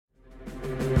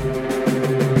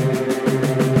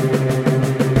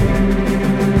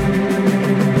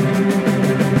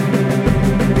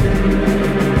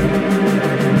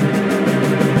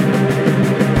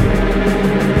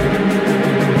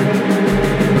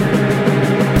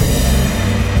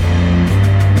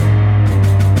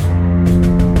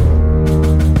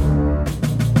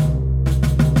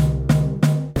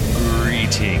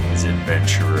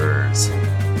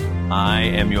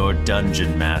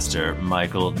Dungeon Master,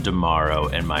 Michael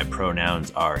Demaro, and my pronouns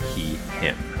are he,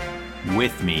 him.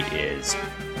 With me is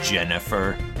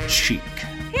Jennifer Cheek.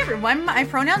 Hey everyone, my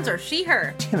pronouns are she,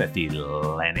 her. Timothy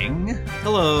Lanning.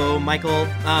 Hello, Michael.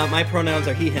 My pronouns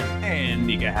are he, him. And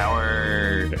Nika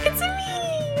Howard. It's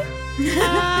me!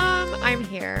 I'm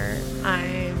here.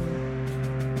 I'm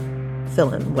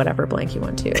fill in whatever blank you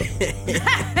want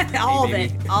to. All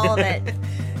of it.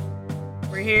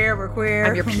 We're here, we're queer.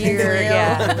 I'm your peer,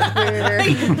 yeah.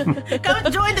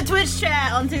 Come join the Twitch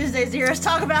chat on Tuesdays. Hear us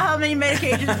talk about how many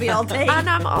medications we all take. And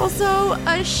I'm also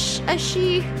a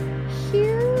she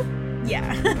here?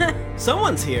 Yeah.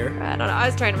 Someone's here. I don't know. I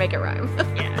was trying to make it rhyme.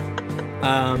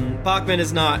 Yeah. Bachman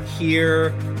is not here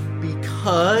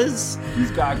because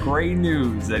He's got great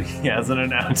news that he hasn't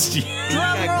announced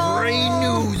yet. great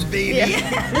news, baby.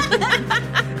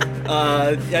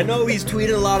 I know he's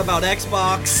tweeted a lot about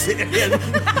Xbox. And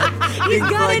He's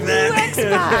got like a that. new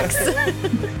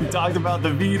Xbox. He talked about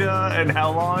the Vita and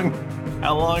how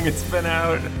long it's been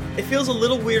out. It feels a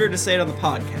little weirder to say it on the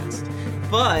podcast,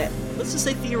 but let's just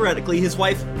say theoretically his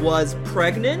wife was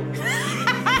pregnant,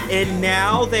 and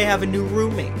now they have a new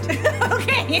roommate.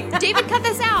 Okay. David, cut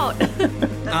this out.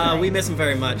 We miss him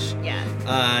very much.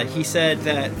 Yeah. He said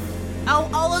that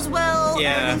All is well.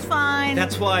 Yeah. Everything's fine.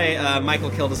 that's why Michael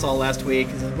killed us all last week.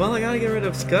 He's like, well, I gotta get rid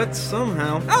of Scott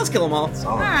somehow. I'll just kill them all.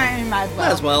 I might as well.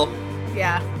 Might as well.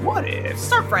 Yeah. What if?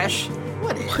 Start fresh.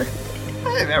 What if?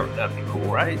 That'd be cool,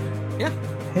 right? Yeah.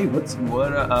 Hey,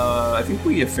 I think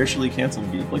we officially canceled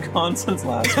GeeklyCon since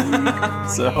last week.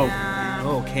 So, Yeah.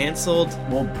 Oh, canceled.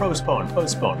 well, postpone,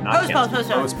 not cancel,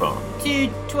 postpone. To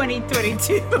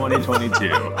 2022.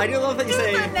 2022. I do love that you To the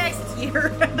say. next year.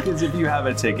 Because if you have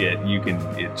a ticket, you get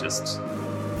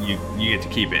to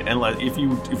keep it. And if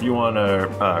you want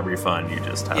a refund, you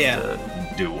just have to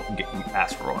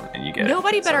ask for one, and you get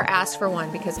Nobody it. better ask for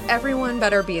one because everyone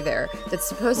better be there that's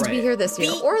supposed to be Right. here this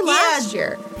year or last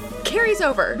year. Carries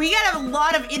over. We got a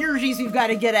lot of energies we've got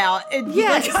to get out in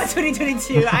Yes.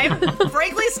 2022. I'm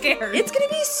frankly scared. It's gonna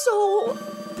be so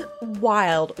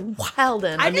wild.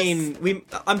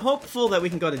 I'm hopeful that we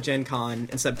can go to Gen Con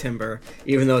in September,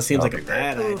 even though it seems like a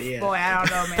bad Oof, idea. boy, I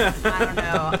don't know, man.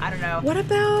 I don't know. What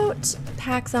about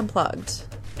PAX Unplugged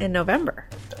in November?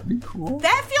 That'd be cool.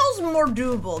 That feels more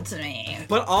doable to me.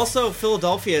 But also,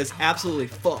 Philadelphia is absolutely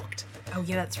fucked. Oh,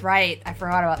 yeah, that's right. I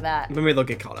forgot about that. Maybe they'll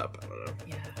get caught up. I don't know.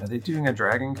 Yeah. Are they doing a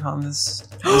Dragon Con this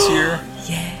year?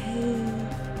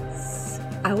 Yes.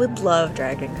 I would love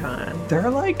Dragon Con. There are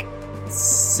like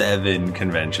 7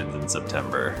 conventions in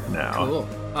September now. Cool.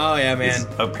 Oh, yeah, man.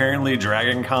 Apparently,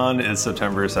 Dragon Con is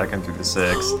September 2nd through the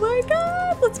 6th. Oh my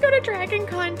god, let's go to Dragon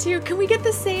Con too. Can we get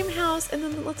the same house and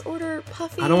then let's order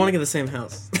Puffy? I don't want to get the same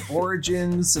house.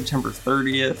 Origins, September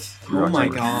 30th. Oh my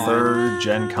October God. 3rd.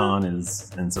 Gen Con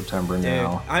is in September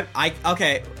now.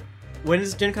 Okay. When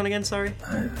is Gen Con again? Sorry.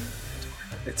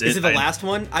 Is it the last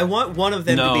one? I want one of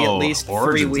them to be at No, least 3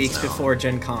 Origins is weeks now. before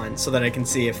Gen Con so that I can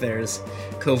see if there's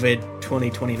COVID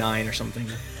 2029 or something.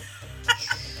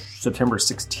 September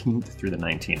 16th through the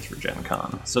 19th for Gen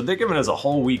Con. So they're giving us a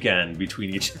whole weekend between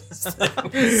each of these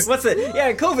things. What's it?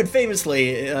 Yeah, COVID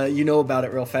famously, you know about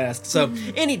it real fast. So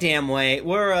any damn way,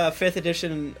 we're a 5th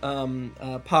edition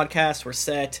podcast. We're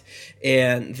set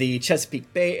in the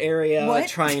Chesapeake Bay area, What?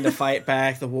 trying to fight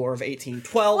back the War of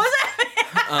 1812. What's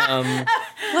that?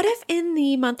 What if in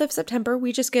the month of September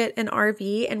we just get an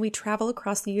RV and we travel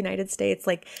across the United States?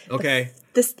 Like, Okay.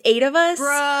 the 8 of us? Bro.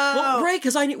 Well, great,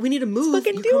 because we need to move.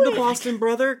 fucking You do come to it. Boston,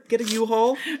 brother. Get a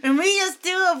U-Haul. And we just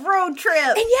do a road trip.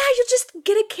 And yeah, you'll just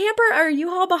get a camper or a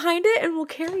U-Haul behind it and we'll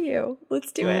carry you.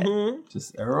 Let's do it.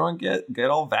 Just everyone get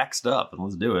all vaxxed up and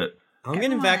let's do it. I'm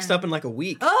getting vaxxed up in like a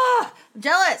week. Oh, I'm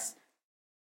jealous.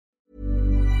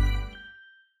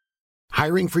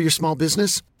 Hiring for your small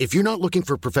business? If you're not looking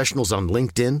for professionals on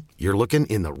LinkedIn, you're looking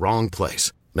in the wrong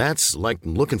place. That's like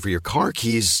looking for your car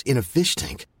keys in a fish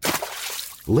tank.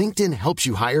 LinkedIn helps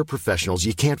you hire professionals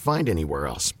you can't find anywhere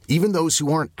else, even those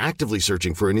who aren't actively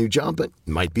searching for a new job but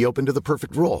might be open to the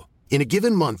perfect role. In a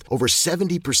given month, over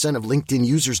 70% of LinkedIn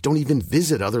users don't even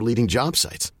visit other leading job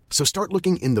sites. So start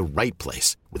looking in the right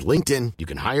place. With LinkedIn, you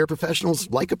can hire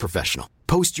professionals like a professional.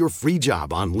 Post your free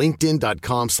job on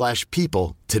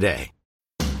linkedin.com/people today.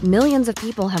 Millions of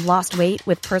people have lost weight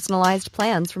with personalized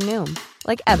plans from Noom.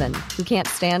 Like Evan, who can't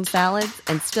stand salads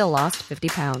and still lost 50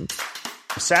 pounds.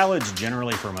 Salads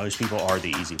generally for most people are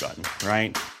the easy button,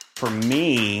 right? For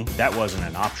me, that wasn't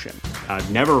an option. I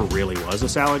never really was a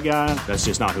salad guy. That's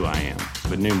just not who I am.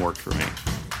 But Noom worked for me.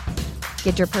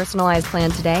 Get your personalized plan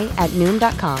today at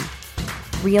Noom.com.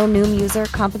 Real Noom user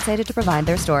compensated to provide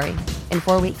their story. In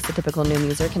 4 weeks, the typical Noom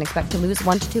user can expect to lose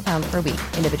 1 to 2 pounds per week.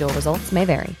 Individual results may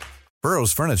vary.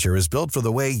 Burrow's furniture is built for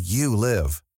the way you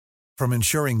live. From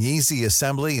ensuring easy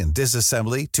assembly and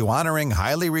disassembly to honoring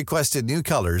highly requested new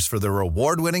colors for their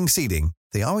award-winning seating,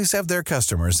 they always have their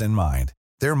customers in mind.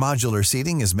 Their modular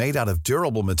seating is made out of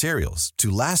durable materials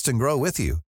to last and grow with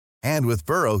you. And with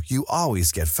Burrow, you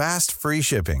always get fast, free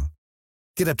shipping.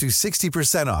 Get up to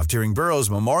 60% off during Burrow's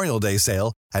Memorial Day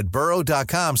sale at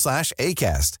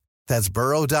burrow.com/ACAST. That's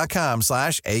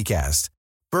burrow.com/ACAST.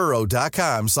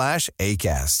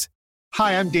 burrow.com/ACAST.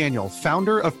 Hi, I'm Daniel,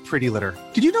 founder of Pretty Litter.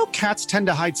 Did you know cats tend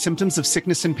to hide symptoms of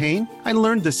sickness and pain? I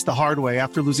learned this the hard way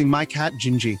after losing my cat,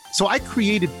 Gingy. So I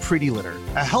created Pretty Litter,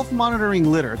 a health monitoring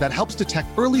litter that helps detect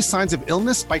early signs of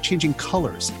illness by changing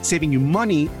colors, saving you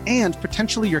money and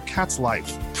potentially your cat's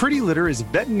life. Pretty Litter is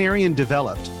veterinarian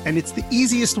developed, and it's the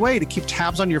easiest way to keep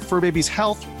tabs on your fur baby's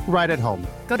health right at home.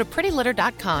 Go to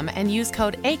prettylitter.com and use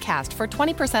code ACAST for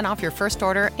 20% off your first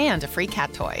order and a free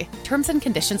cat toy. Terms and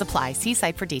conditions apply. See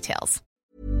site for details.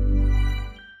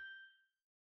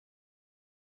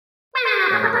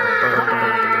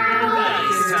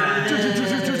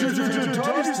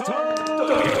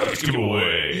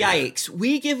 Yikes.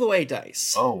 We give away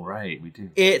dice. Oh, right. We do.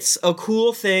 It's a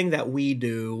cool thing that we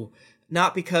do.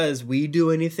 Not because we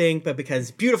do anything, but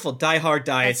because beautiful Die Hard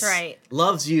Dice That's right.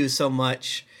 loves you so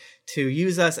much to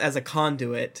use us as a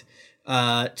conduit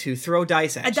to throw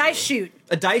dice at you. A dice shoot.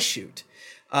 A dice shoot.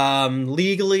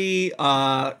 Legally,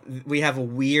 we have a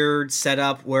weird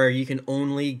setup where you can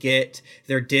only get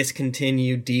their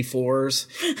discontinued D4s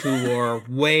who are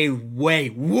way, way,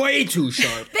 way too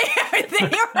sharp.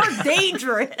 They are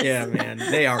dangerous. Yeah, man.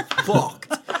 They are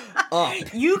fucked up.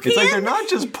 You It's like they're can't. not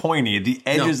just pointy, the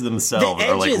edges themselves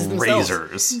are like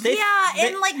razors.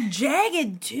 And like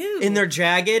jagged too. And they're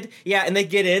jagged. Yeah, and they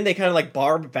get in, they kind of like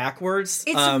barb backwards.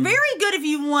 It's very good if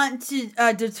you want to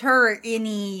deter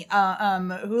any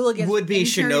hooligans. Would be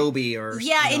shinobi or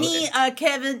any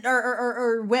Kevin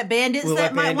or wet bandits Wet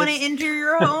that might want to bandits. enter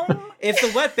your home. If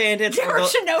the wet bandits Or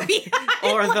shinobi.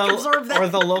 or observe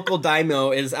that. the local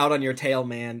daimyo is out on your tail,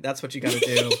 man, that's what you got to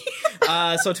do.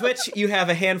 So Twitch, you have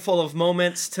a handful of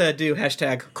moments to do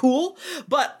 #cool,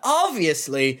 but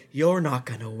obviously you're not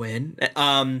gonna win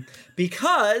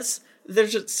because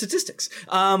there's just statistics.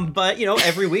 But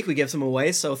every week we give some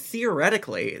away. So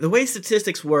theoretically, the way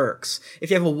statistics works,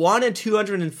 if you have a 1 in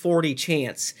 240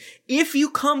 chance, if you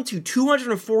come to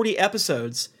 240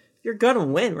 episodes, you're gonna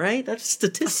win, right? That's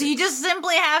statistics. So you just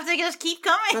simply have to just keep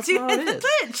coming That's to how it the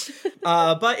is. Twitch.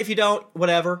 But if you don't,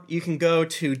 whatever, you can go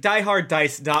to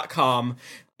dieharddice.com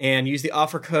and use the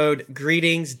offer code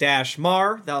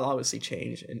greetings-mar. That'll obviously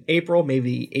change in April,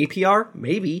 maybe APR,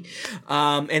 maybe.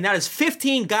 And that is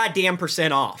 15 goddamn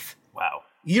 % off. Wow.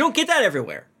 You don't get that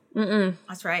everywhere.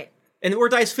 That's right. And we're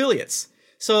Dice affiliates.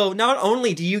 So not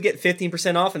only do you get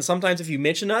 15% off, and sometimes if you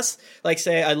mention us, like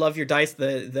say, I love your dice,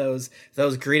 those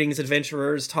greetings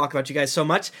adventurers talk about you guys so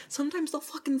much, sometimes they'll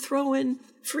fucking throw in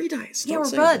free dice. Yeah, Don't we're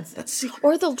say buds. that. That's secret.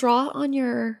 Or they'll draw on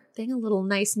your thing a little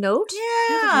nice note.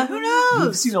 Yeah, who knows?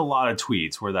 We've seen a lot of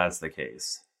tweets where that's the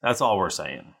case. That's all we're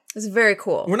saying. It's very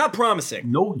cool. We're not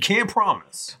promising. No, can't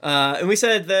promise. And we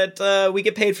said that we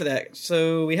get paid for that,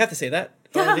 so we have to say that.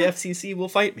 Or the FCC will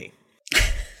fight me.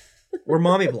 We're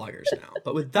mommy bloggers now,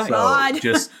 but with dice. So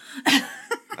just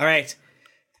All right,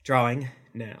 drawing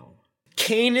now.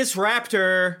 Canis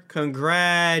Raptor,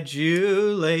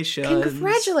 congratulations.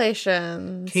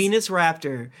 Congratulations. Canis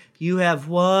Raptor, you have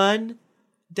 1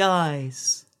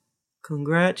 dice.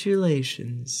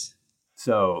 Congratulations.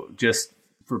 So just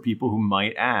for people who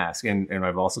might ask, and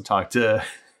I've also talked to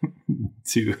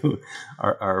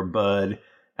our bud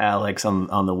Alex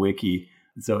on the wiki.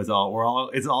 So it's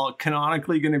all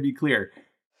canonically going to be clear.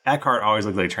 Eckhart always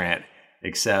looked like Trant,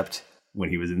 except when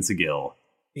he was in Sigil.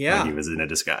 Yeah. When he was in a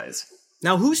disguise.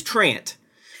 Now who's Trant?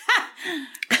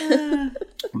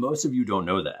 Most of you don't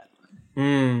know that.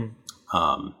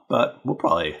 But we'll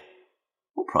probably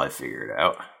figure it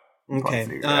out.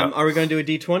 Okay. Are we going to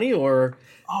do a D20 or?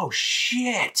 Oh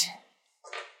shit!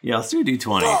 Yeah, let's do a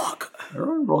D20. Fuck.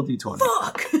 Everyone roll D20.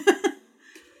 Fuck.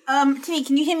 Timmy,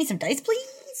 can you hand me some dice,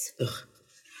 please? Ugh.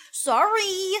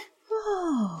 Sorry.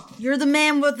 You're the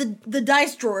man with the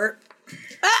dice drawer.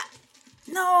 Ah!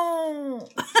 No.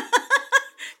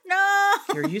 No.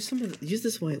 Here, use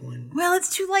this white one. Well,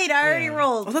 it's too late. I already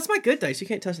rolled. Oh, that's my good dice. You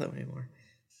can't touch that one anymore.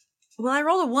 Well, I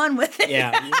rolled a 1 with it.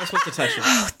 Yeah, you're not supposed to touch it.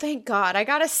 Oh, thank God. I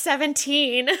got a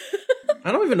 17.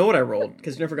 I don't even know what I rolled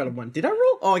because I never got a 1. Did I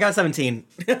roll? Oh, I got a 17.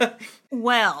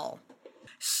 Well,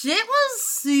 shit was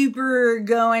super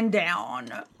going down.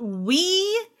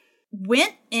 We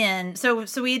went in. So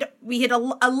we had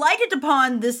alighted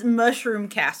upon this mushroom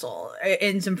castle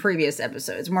in some previous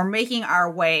episodes. And we're making our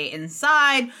way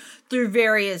inside through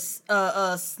various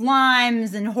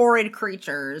slimes and horrid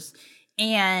creatures.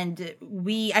 And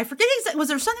I forget exactly, was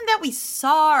there something that we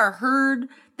saw or heard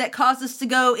that caused us to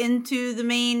go into the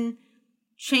main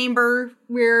chamber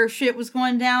where shit was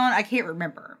going down? I can't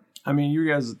remember. I mean, you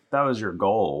guys, that was your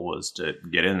goal, was to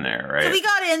get in there, right? So we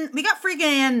got freaking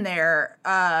in there,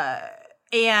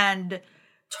 and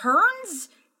turns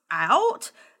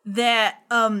out that,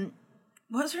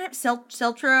 what's her name?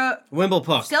 Seltra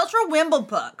Wimblepuck. Seltra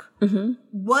Wimblepuck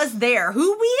was there,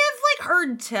 who we have,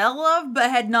 heard tell of, but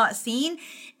had not seen,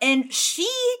 and she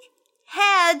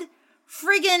had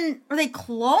friggin', are they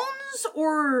clones,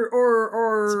 or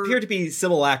appear to be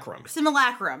simulacrums.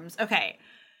 Simulacrums, okay.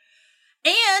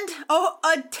 And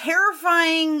a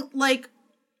terrifying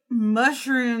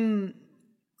mushroom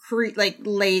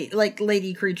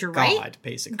lady creature, right? God,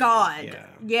 basically. God.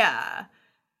 Yeah.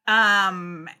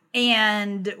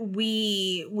 And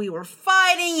we were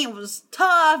fighting. It was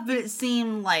tough, but it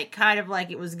seemed kind of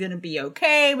like it was gonna be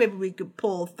okay. Maybe we could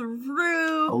pull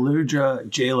through. Aludra,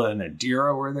 Jayla, and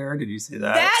Adira were there. Did you see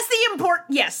that? That's the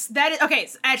important. Yes, that is okay.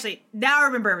 So actually, now I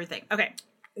remember everything. Okay.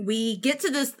 We get to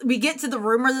the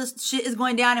room where this shit is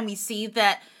going down, and we see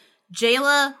that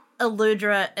Jayla,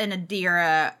 Aludra, and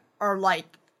Adira are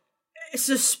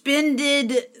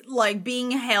suspended,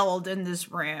 being held in this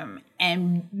room,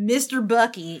 and Mr.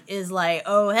 Bucky is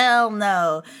oh hell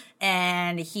no,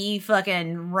 and he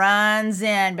fucking runs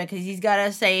in because he's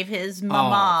gotta save his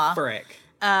mama. Oh, frick.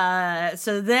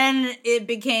 So then it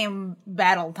became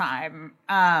battle time,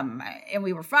 and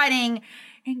we were fighting.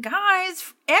 And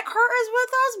guys, Eckhart is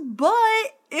with us,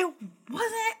 but it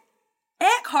wasn't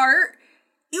Eckhart.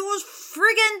 It was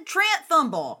friggin' Trant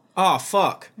Thumble. Oh,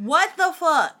 fuck. What the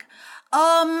fuck?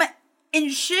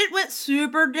 And shit went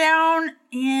super down,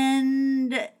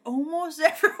 and almost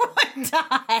everyone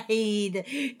died,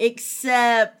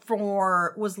 except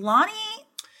for, was Lonnie?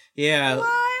 Yeah,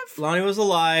 alive? Lonnie was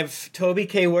alive. Toby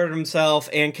K-worded himself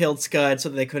and killed Scud so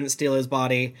that they couldn't steal his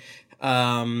body.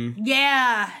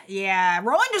 Yeah.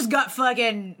 Rowan just got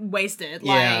fucking wasted.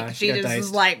 She just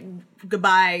diced. was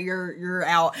goodbye, you're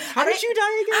out. How did you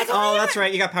die again? That's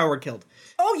right, you got power killed.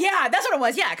 Oh yeah, that's what it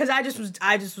was. Yeah, because I just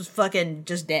was fucking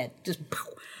just dead. Just.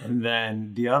 And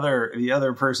then the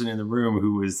other person in the room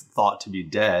who was thought to be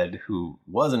dead, who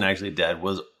wasn't actually dead,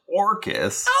 was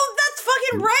Orcus. Oh, that's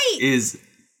fucking right. Is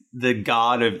the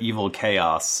god of evil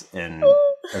chaos,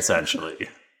 essentially.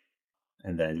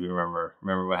 And then you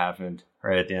remember what happened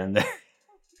right at the end there?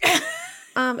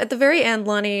 At the very end,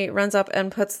 Lonnie runs up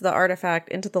and puts the artifact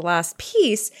into the last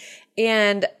piece,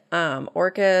 and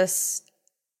Orcus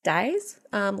dies.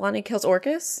 Lonnie kills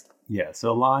Orcus. Yeah,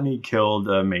 so Lonnie killed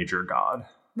a major god.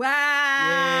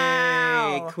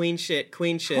 Wow! Yay, queen shit.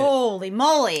 Holy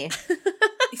moly!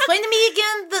 Explain to me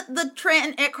again the Trant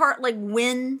and Eckhart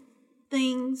when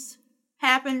things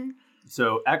happen.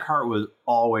 So Eckhart was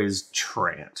always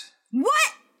Trant.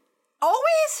 What?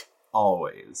 Always?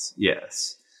 Always,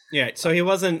 yes. Yeah, so he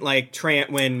wasn't Trant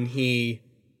when we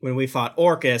fought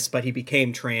Orcus, but he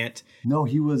became Trant. No,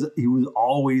 he was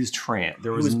always Trant.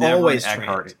 There was never an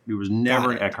Eckhart. Trant. There was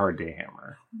never an Eckhart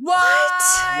Dayhammer. What?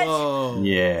 Whoa.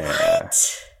 Yeah. What?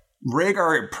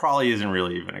 Rhaegar probably isn't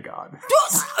really even a god.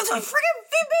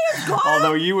 Freaking god.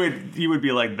 Although you would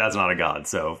be like, that's not a god,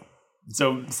 so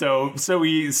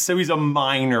he's a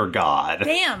minor god.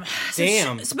 Damn.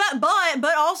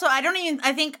 But also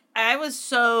I think I was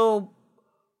so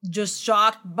just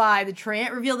shocked by the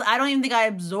Trant reveal that I don't even think I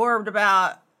absorbed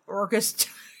about Orcus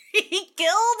he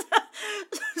killed.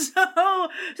 So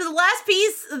the last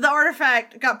piece, the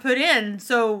artifact got put in.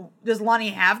 So does Lonnie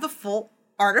have the full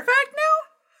artifact now?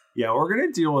 Yeah, we're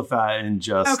gonna deal with that in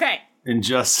just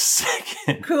a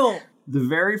second. Cool. The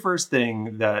very first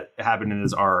thing that happened in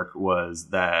this arc was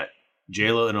that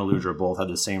Jayla and Aludra both had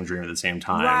the same dream at the same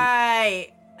time.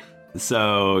 Right.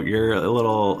 So your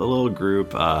little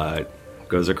group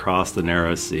goes across the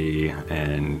narrow sea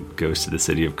and goes to the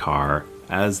city of Kar.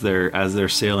 As they're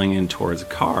sailing in towards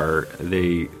Kar,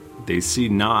 they see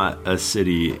not a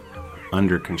city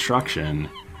under construction,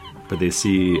 but they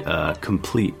see a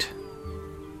complete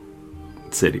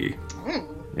city.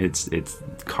 It's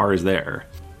Kar's there.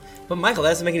 But Michael,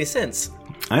 that doesn't make any sense.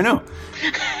 I know.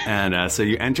 And so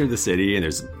you enter the city, and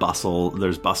there's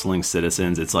bustling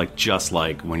citizens. It's just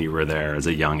like when you were there as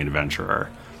a young adventurer.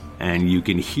 And you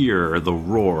can hear the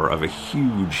roar of a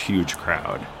huge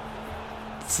crowd.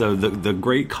 So the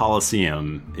Great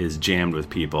Colosseum is jammed with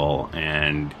people,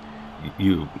 and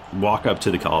you walk up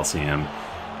to the Colosseum,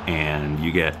 and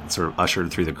you get sort of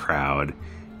ushered through the crowd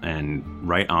and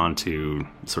right onto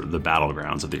sort of the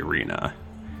battlegrounds of the arena.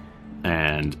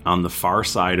 And on the far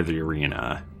side of the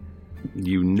arena,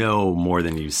 you know more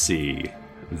than you see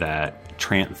that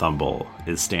Trant Thumble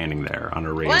is standing there on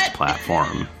a raised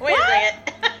platform. Wait a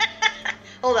second.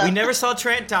 Hold on. We never saw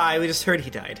Trant die. We just heard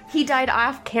he died. He died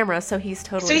off camera, so he's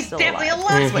totally So he's still definitely alive.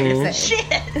 alive. That's what you're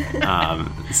saying.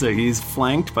 Shit. So he's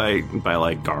flanked by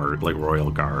like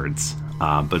royal guards,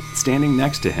 but standing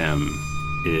next to him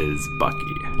is Bucky.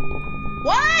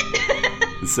 What?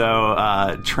 So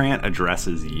Trant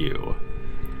addresses you,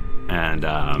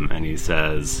 and he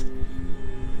says,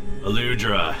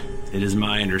 "Aludra, it is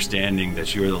my understanding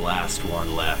that you are the last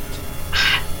one left.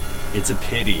 It's a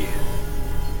pity.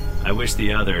 I wish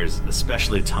the others,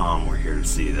 especially Tom, were here to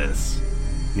see this."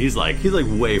 And he's like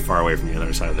way far away from the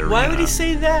other side of the arena. Why would he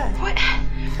say that?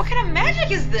 What kind of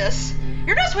magic is this?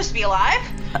 You're not supposed to be alive.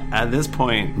 At this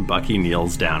point, Bucky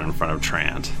kneels down in front of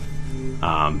Trant.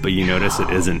 But you notice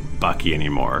it isn't Bucky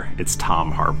anymore. It's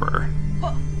Tom Harper.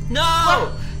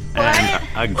 No! And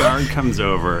a guard comes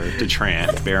over to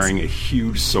Trant bearing a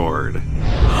huge sword.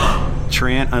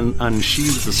 Trant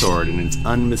unsheathes the sword, and it's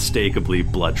unmistakably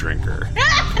Blood Drinker.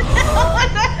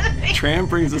 Trant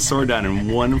brings the sword down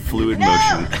in one fluid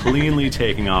motion, cleanly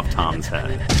taking off Tom's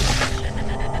head.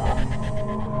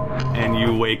 And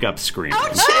you wake up screaming.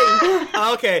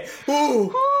 Okay.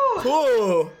 Ooh.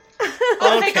 Ooh.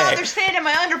 Oh my god, they're staying in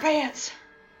my underpants.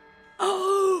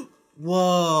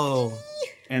 Whoa.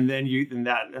 And then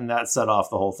that set off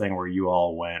the whole thing where you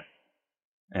all went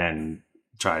and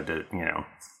tried to,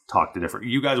 talk to different.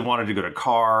 You guys wanted to go to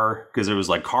Carr because it was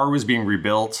like Carr was being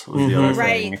rebuilt was the other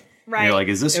thing. Right. And you're like,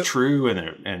 is this true? And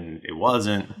it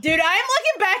wasn't. Dude, I'm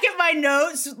looking back at my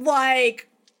notes like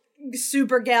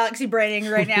super galaxy braining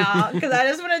right now because I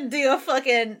just want to do a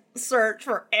fucking search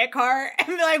for Eckhart and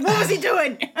be like, what was he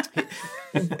doing?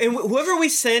 And whoever we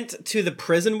sent to the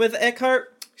prison with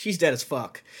Eckhart, she's dead as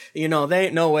fuck. They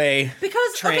ain't no way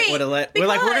Because Trant would have let. We're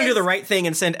like, we're gonna do the right thing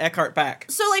and send Eckhart back.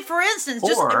 So, like, for instance,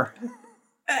 Or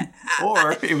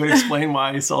it would explain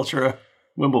why Sultra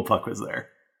Wimblepuck was there.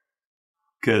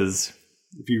 Because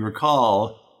if you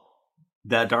recall,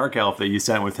 that dark elf that you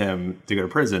sent with him to go to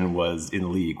prison was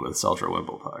in league with Sultra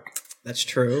Wimblepuck. That's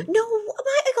true. No,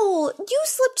 Michael, you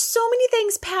slipped so many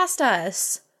things past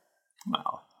us.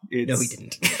 Wow. No, he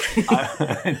didn't.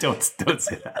 Don't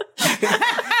say that.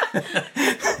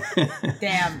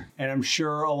 Damn. And I'm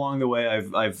sure along the way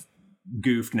I've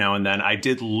goofed now and then. I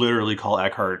did literally call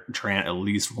Eckhart Trant at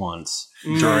least once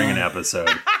during an episode.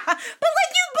 But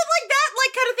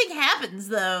that kind of thing happens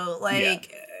though.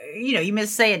 Like, you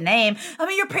missay a name. I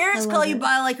mean, your parents call you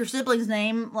by like your sibling's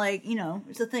name. Like,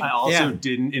 it's a thing. I also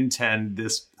didn't intend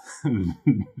this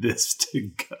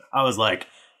to go. I was like,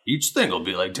 each thing will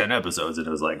be like 10 episodes, and it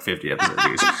was like 50 episodes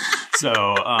each. So,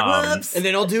 and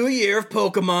then I'll do a year of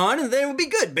Pokemon, and then we'll be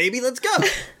good, baby. Let's go.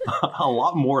 A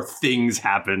lot more things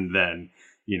happened than,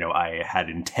 I had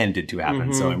intended to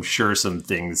happen. So I'm sure some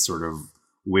things sort of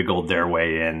wiggled their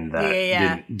way in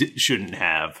that shouldn't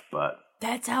have, but...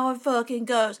 That's how it fucking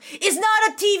goes. It's not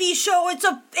a TV show.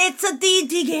 It's a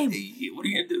D&D game. What are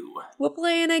you gonna do? We're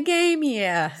playing a game,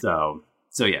 yeah. So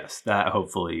yes, that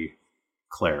hopefully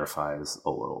clarifies a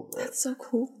little bit. That's so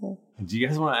cool. Do you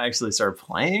guys want to actually start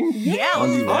playing? Yeah. Oh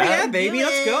yeah, baby,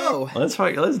 let's go. Let's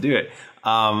do it.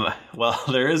 Well,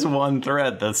 there is one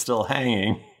thread that's still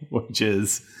hanging, which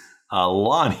is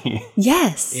Lonnie.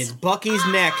 Yes. It's Bucky's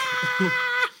neck.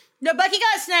 No, Bucky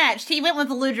got snatched. He went with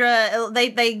Aludra.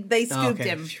 They scooped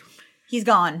him. He's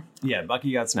gone. Yeah,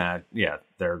 Bucky got snatched. Yeah,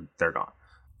 they're gone.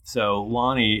 So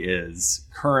Lonnie is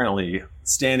currently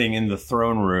standing in the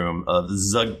throne room of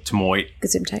Zugtmoit,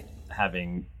 Gesundheit,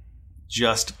 having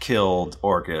just killed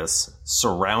Orcus,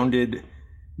 surrounded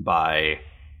by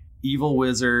evil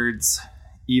wizards,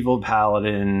 evil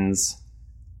paladins,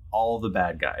 all the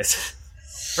bad guys.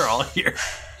 They're all here.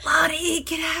 Lonnie,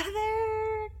 get out of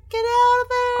there. Get out of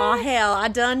there. Oh, hell, I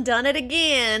done it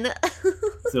again.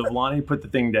 So Lonnie put the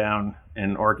thing down,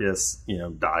 and Orcus,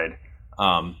 died.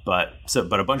 But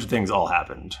a bunch of things all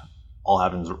happened. All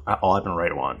happened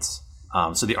right at once.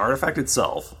 So the artifact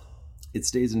itself, it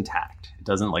stays intact. It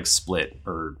doesn't like split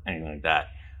or anything like that.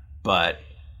 But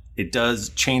it does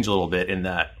change a little bit in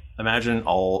that. Imagine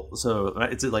it's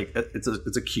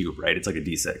a cube, right? It's like a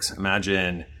D6.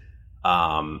 Imagine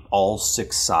all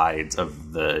six sides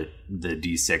of the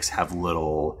D6 have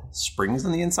little springs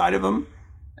on the inside of them,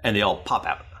 and they all pop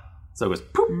out. So it goes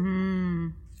poop.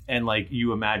 And like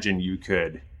you imagine you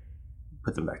could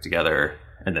put them back together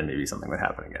and then maybe something would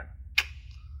happen again.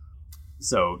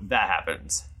 So that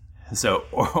happens. So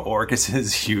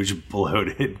Orcus's huge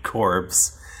bloated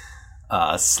corpse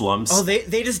slumps. Oh,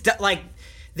 they just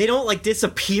they don't like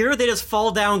disappear. They just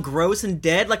fall down gross and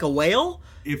dead like a whale.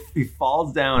 If he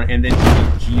falls down and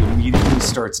then he immediately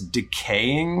starts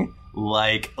decaying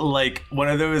like one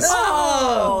of those.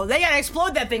 Oh, they gotta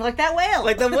explode that thing like that whale.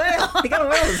 Like the whale. They gotta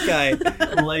whale this guy.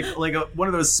 One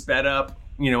of those sped up.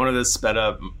 One of those sped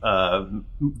up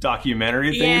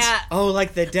documentary things. Yeah. Oh,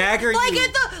 like the dagger. Like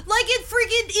in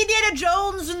freaking Indiana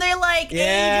Jones when they age and they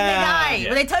die. Yeah.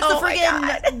 When they touch the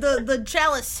freaking the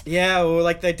chalice. Yeah, or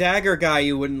like the dagger guy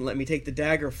you wouldn't let me take the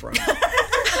dagger from.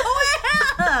 Oh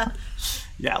yeah.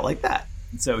 Yeah, like that.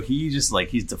 So he just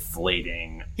he's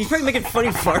deflating. He's probably making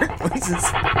funny fart noises.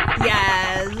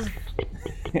 Yes.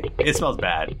 It smells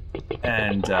bad.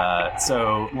 And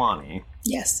so, Lonnie.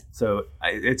 Yes. So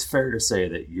it's fair to say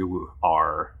that you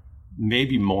are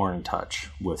maybe more in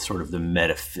touch with sort of the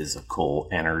metaphysical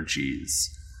energies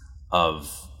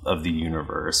of the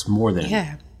universe more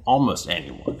than almost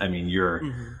anyone. I mean, you're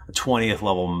a 20th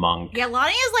level monk. Yeah,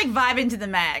 Lonnie is vibing to the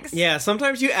max. Yeah,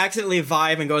 sometimes you accidentally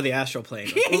vibe and go to the astral plane.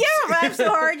 You ever vibe so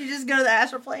hard you just go to the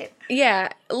astral plane? Yeah,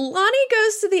 Lonnie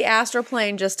goes to the astral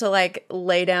plane just to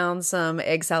lay down some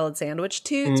egg salad sandwich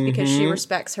toots because she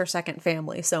respects her second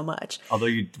family so much.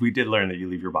 Although we did learn that you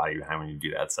leave your body behind when you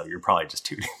do that, so you're probably just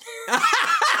tooting.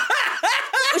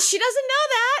 She doesn't know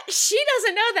that. She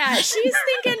doesn't know that. She's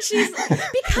thinking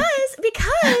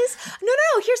because no,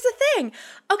 here's the thing.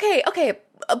 Okay.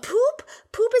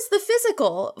 Poop is the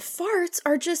physical. Farts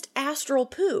are just astral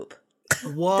poop.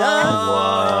 Whoa.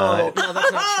 What? No,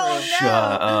 that's not true. Oh, Shut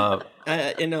up.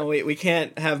 We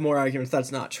can't have more arguments.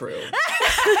 That's not true.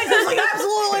 Absolutely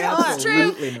not.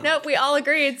 Absolutely not. Nope, we all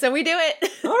agreed, so we do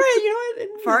it. All right, you know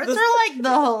what? Farts are the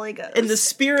Holy Ghost. In the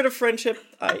spirit of friendship,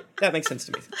 that makes sense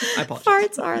to me. I apologize.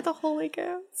 Farts are the Holy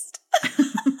Ghost.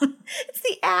 It's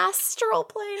the astral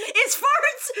plane. It's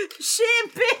farts, shit,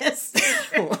 and piss.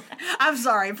 I'm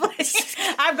sorry, please.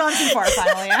 I've gone too far,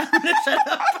 finally. I'm gonna shut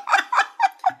up.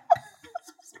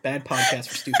 Bad podcast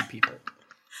for stupid people.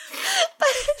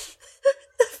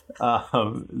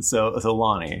 So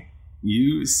Lonnie,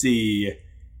 you see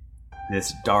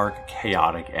this dark,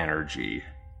 chaotic energy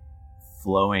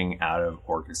flowing out of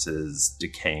Orcus's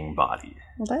decaying body.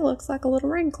 Well, that looks like a little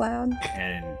rain cloud.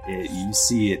 And you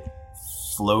see it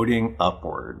floating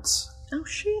upwards. Oh,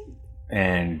 shit.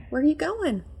 And where are you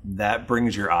going? That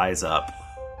brings your eyes up,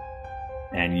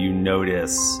 and you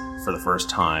notice for the first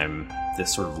time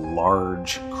this sort of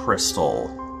large crystal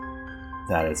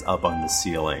that is up on the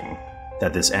ceiling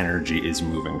that this energy is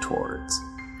moving towards.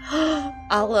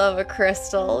 I love a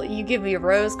crystal. You give me a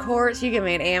rose quartz, you give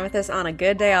me an amethyst. On a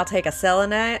good day, I'll take a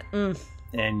selenite. And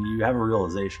you have a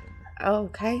realization.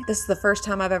 Okay, this is the first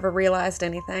time I've ever realized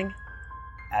anything.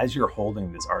 As you're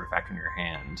holding this artifact in your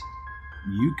hand,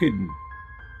 you can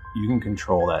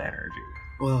control that energy.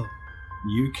 Whoa.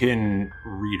 You can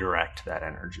redirect that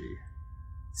energy.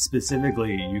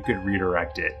 Specifically, you could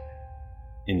redirect it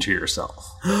into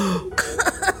yourself.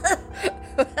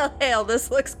 Well, hell, this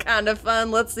looks kind of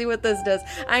fun. Let's see what this does.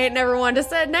 I ain't never one to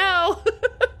say no.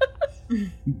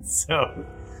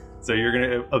 So you're going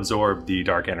to absorb the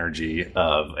dark energy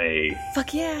of a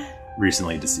fuck yeah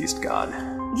recently deceased god.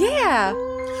 Yeah.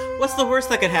 What's the worst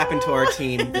that could happen to our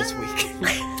team this week?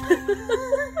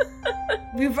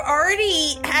 We've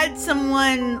already had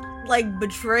someone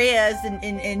betray us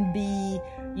and be,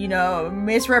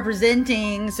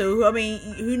 misrepresenting. So I mean,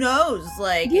 who knows?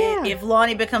 If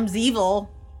Lonnie becomes evil,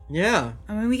 yeah.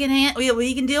 I mean, we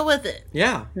can deal with it.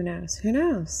 Yeah. Who knows? Who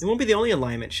knows? It won't be the only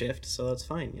alignment shift, so that's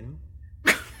fine.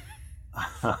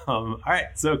 All right.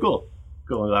 So cool.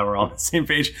 I'm glad we're all on the same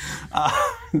page.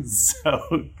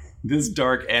 So this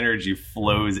dark energy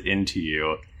flows into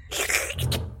you,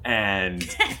 and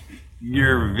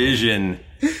your vision,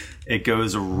 it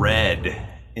goes red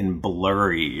and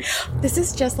blurry. This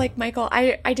is just like Michael.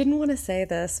 I didn't want to say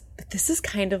this, but this is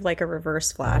kind of like a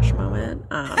reverse Flash moment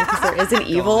because there is an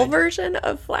evil version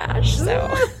of Flash.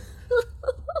 So,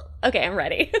 okay, I'm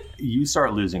ready. You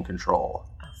start losing control.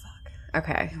 Oh fuck.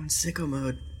 Okay. I'm in sicko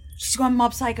mode. She's going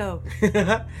mob psycho.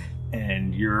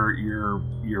 And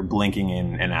you're blinking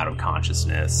in and out of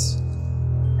consciousness,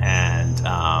 and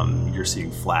you're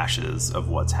seeing flashes of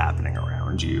what's happening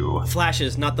around you.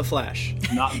 Flashes, not the Flash.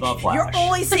 Not the Flash. You're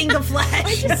only seeing the Flash.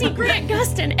 I just see Grant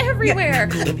Gustin everywhere.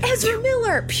 Ezra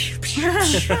Miller.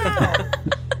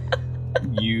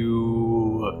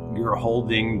 You're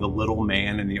holding the little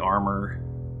man in the armor.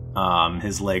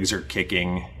 His legs are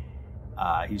kicking.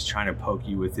 He's trying to poke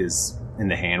you in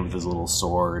the hand with his little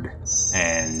sword,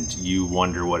 and you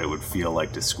wonder what it would feel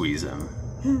like to squeeze him.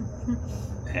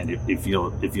 and it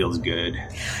feels good.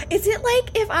 Is it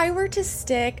like if I were to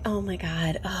stick, oh my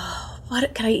god,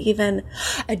 what could I even,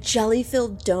 a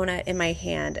jelly-filled donut in my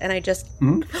hand, and I just,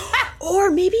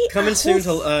 or maybe Coming soon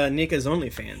to Nika's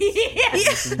OnlyFans.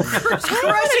 Yes.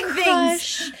 crushing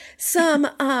things. Some,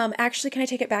 actually, can I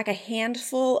take it back? A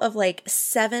handful of like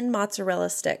 7 mozzarella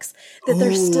sticks that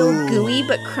they're still gooey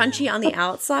but crunchy on the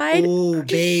outside. Oh,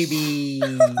 baby.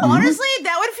 Honestly,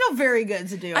 that would feel very good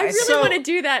to do. I really want to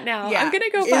do that now. Yeah. I'm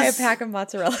gonna go buy a pack of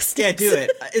mozzarella sticks. Yeah, do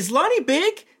it. Is Lonnie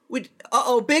big?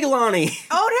 Big Lonnie.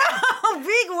 Oh no,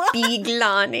 big one. Big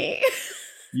Lonnie.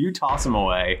 You toss him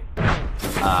away.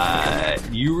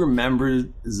 You remember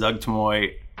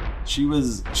Zugtamoy. She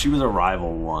was a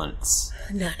rival once.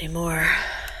 Not anymore.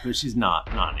 But she's not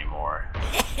anymore.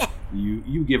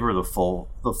 You give her the full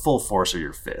force of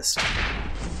your fist.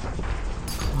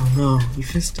 Oh no, you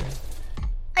fisted.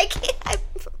 I can't.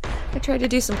 I tried to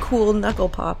do some cool knuckle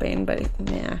popping, but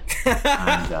yeah.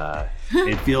 And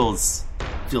it feels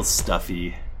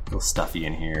stuffy. Feels stuffy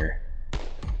in here.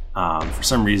 For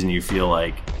some reason, you feel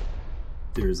like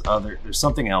there's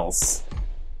something else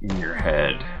in your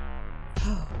head,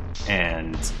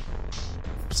 and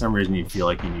for some reason, you feel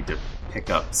like you need to pick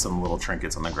up some little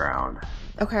trinkets on the ground.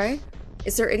 Okay.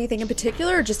 Is there anything in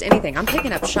particular, or just anything? I'm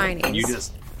picking up shinies. You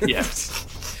just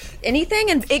anything,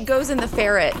 and it goes in the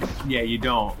ferret. Yeah, you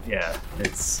don't. Yeah,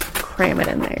 it's cram it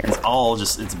in there. It's all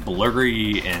it's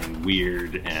blurry and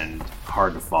weird and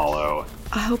hard to follow.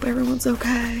 I hope everyone's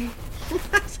okay.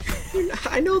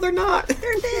 I know they're not.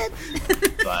 They're dead.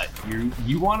 But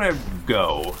you want to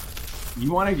go.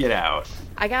 You want to get out.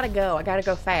 I gotta go. I gotta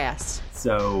go fast.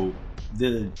 So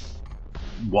the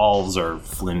walls are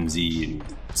flimsy and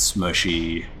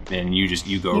smushy, and you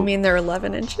go. You mean they're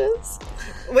 11 inches?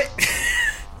 Wait.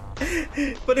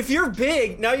 But if you're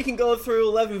big, now you can go through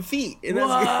 11 feet. And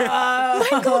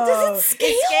that's Michael, does it scale?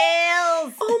 It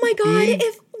scales. Oh my god,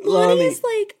 if Lonnie is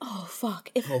like,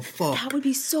 fuck. That would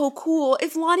be so cool.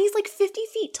 If Lonnie's like 50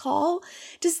 feet tall,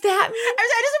 does that mean...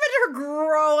 I just imagine her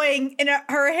growing in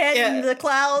her head in the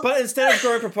clouds. But instead of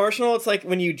growing proportional, it's like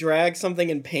when you drag something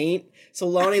in paint. So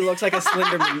Lonnie looks like a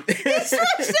Slenderman. It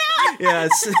sucks out. Yeah,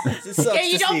 it sucks. Yeah,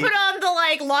 you don't put on the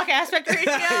lock aspect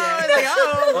ratio. Undo.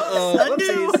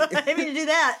 I didn't mean to do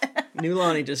that. New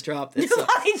Lonnie just dropped.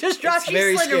 Lonnie just dropped. She's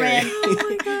very Slenderman. scary. Oh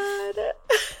my god.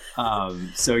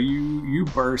 So you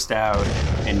burst out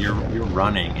and you're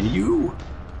running, and you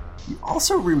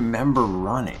also remember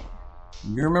running.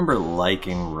 You remember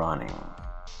liking running,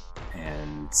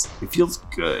 and it feels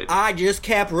good. I just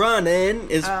kept running.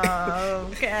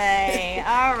 Okay.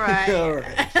 All right.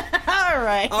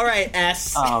 All right,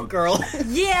 S girl.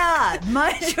 Yeah,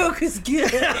 my joke is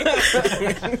good.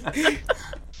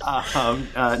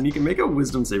 Nika, make a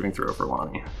wisdom saving throw for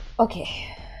Lonnie.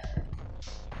 Okay.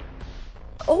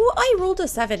 Oh, I rolled a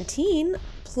 17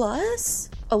 plus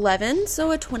 11,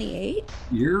 so a 28.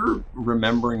 You're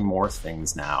remembering more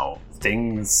things now.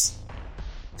 Things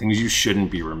you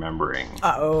shouldn't be remembering.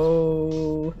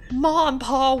 Uh-oh. Ma and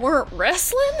Pa weren't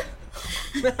wrestling?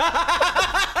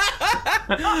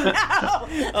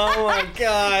 Oh my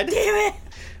god. Damn it.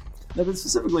 No, but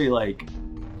specifically like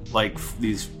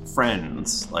these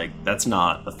friends, that's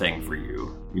not a thing for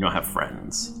you. You don't have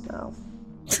friends. No.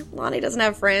 Lonnie doesn't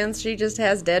have friends. She just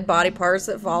has dead body parts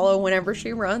that follow whenever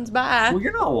she runs by. Well,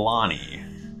 you're not Lonnie.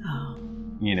 Oh.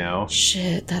 You know?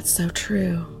 Shit, that's so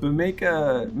true. But make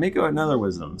another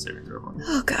wisdom saving throw for me.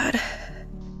 Oh god.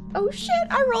 Oh shit,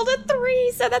 I rolled a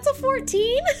 3, so that's a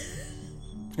 14.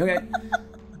 Okay.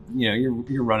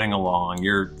 You're running along,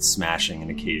 you're smashing an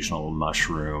occasional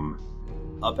mushroom.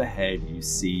 Up ahead you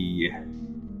see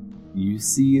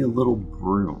a little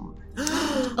broom.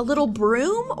 A little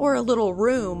broom or a little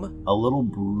room? A little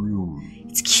broom.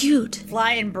 It's cute.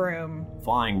 Flying broom.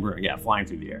 Flying broom, yeah, flying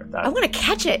through the air. I want to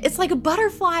catch it. It's like a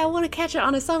butterfly. I want to catch it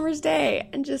on a summer's day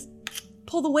and just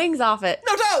pull the wings off it.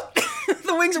 No, don't!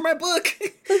 The wings are my book.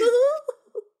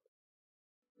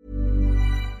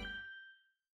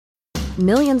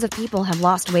 Millions of people have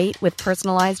lost weight with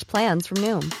personalized plans from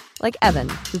Noom. Like Evan,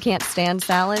 who can't stand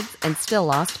salads and still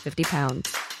lost 50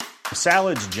 pounds.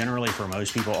 Salads generally for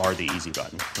most people are the easy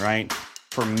button, right?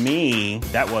 For me,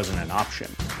 that wasn't an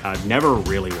option. I never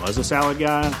really was a salad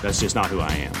guy. That's just not who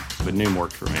I am. But Noom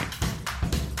worked for me.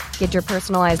 Get your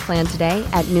personalized plan today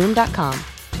at Noom.com.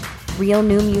 Real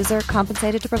Noom user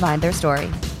compensated to provide their story.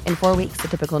 In 4 weeks, the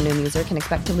typical Noom user can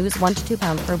expect to lose 1 to 2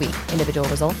 pounds per week. Individual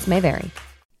results may vary.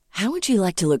 How would you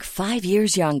like to look 5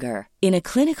 years younger? In a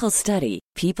clinical study,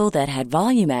 people that had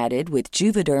volume added with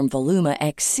Juvederm Voluma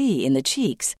XC in the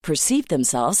cheeks perceived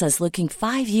themselves as looking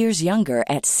 5 years younger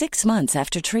at 6 months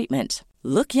after treatment.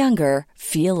 Look younger,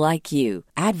 feel like you.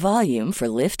 Add volume for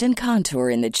lift and contour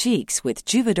in the cheeks with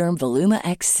Juvederm Voluma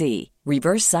XC.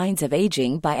 Reverse signs of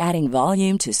aging by adding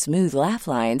volume to smooth laugh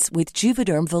lines with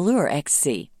Juvederm Volure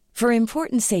XC. For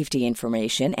important safety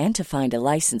information and to find a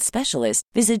licensed specialist,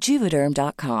 visit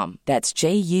Juvederm.com. That's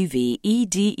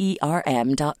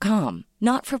JUVEDERM.com.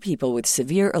 Not for people with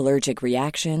severe allergic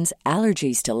reactions,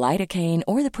 allergies to lidocaine,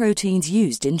 or the proteins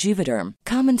used in Juvederm.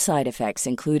 Common side effects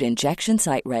include injection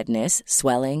site redness,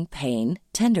 swelling, pain,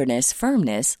 tenderness,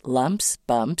 firmness, lumps,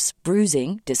 bumps,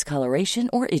 bruising, discoloration,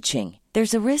 or itching.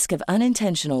 There's a risk of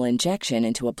unintentional injection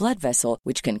into a blood vessel,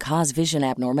 which can cause vision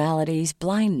abnormalities,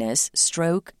 blindness,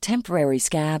 stroke, temporary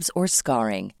scabs, or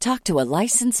scarring. Talk to a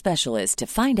licensed specialist to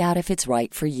find out if it's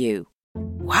right for you.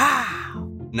 Wow.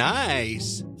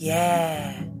 Nice.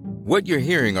 Yeah. What you're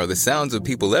hearing are the sounds of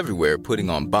people everywhere putting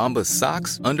on Bombas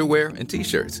socks, underwear, and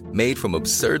T-shirts made from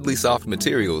absurdly soft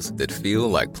materials that feel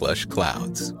like plush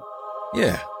clouds.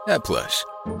 Yeah, that plush.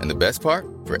 And the best part?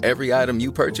 For every item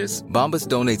you purchase, Bombas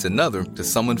donates another to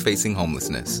someone facing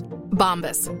homelessness.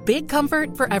 Bombas. Big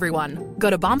comfort for everyone. Go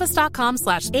to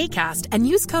bombas.com/ACAST and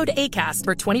use code ACAST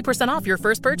for 20% off your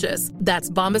first purchase. That's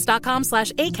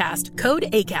bombas.com/ACAST. Code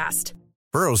ACAST.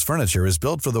 Burrow's furniture is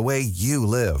built for the way you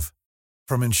live.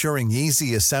 From ensuring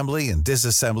easy assembly and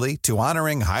disassembly to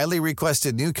honoring highly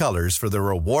requested new colors for their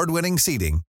award-winning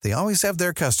seating, they always have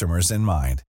their customers in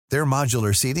mind. Their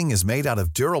modular seating is made out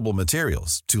of durable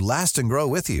materials to last and grow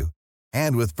with you.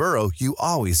 And with Burrow, you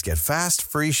always get fast,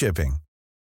 free shipping.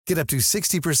 Get up to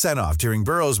 60% off during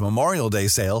Burrow's Memorial Day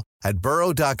sale at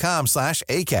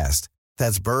burrow.com/ACAST.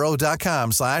 That's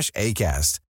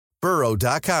burrow.com/ACAST.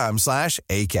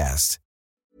 burrow.com/ACAST.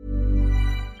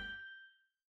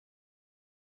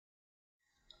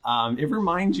 It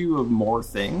reminds you of more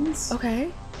things.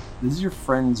 Okay. This is your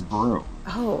friend's broom.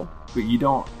 Oh. But you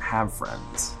don't have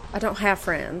friends. I don't have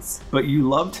friends. But you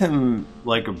loved him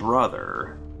like a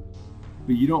brother.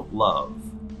 But you don't love.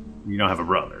 You don't have a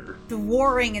brother. The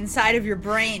warring inside of your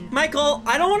brain. Michael,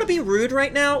 I don't want to be rude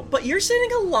right now, but you're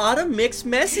sending a lot of mixed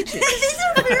messages. These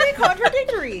are very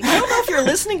contradictory. I don't know if you're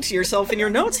listening to yourself in your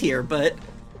notes here, but...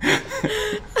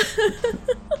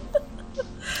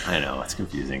 I know, it's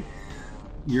confusing.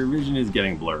 Your vision is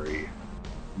getting blurry.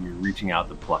 You're reaching out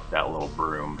to pluck that little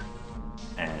broom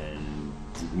and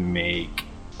make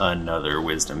another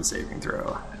wisdom saving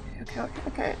throw.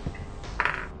 Okay.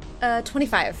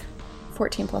 25.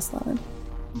 14 plus 11.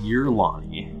 You're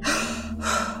Lonnie.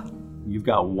 You've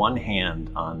got one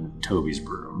hand on Toby's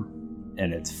broom,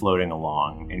 and it's floating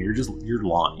along, and you're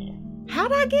Lonnie.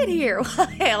 How'd I get here? Well,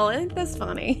 hell, ain't this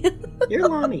funny? You're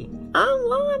Lonnie. I'm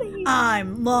Lonnie.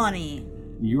 I'm Lonnie.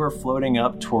 You are floating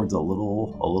up towards a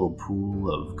little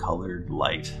pool of colored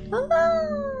light.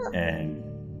 And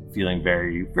feeling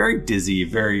very, very dizzy,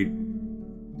 very,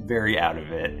 very out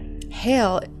of it.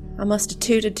 Hell, I must have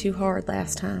tooted too hard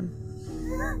last time.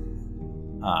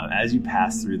 As you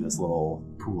pass through this little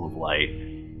pool of light,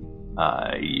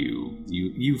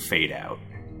 you fade out,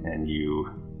 and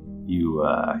you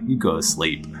go to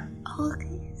sleep.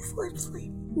 Okay,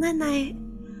 sleep. Night.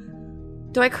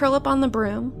 Do I curl up on the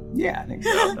broom? Yeah, I think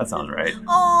so. That sounds right.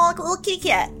 Oh, little kitty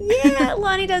cat. Yeah,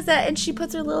 Lonnie does that, and she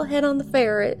puts her little head on the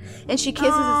ferret, and she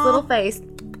kisses its little face.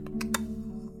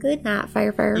 Good night,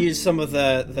 Fire. Use some of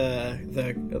the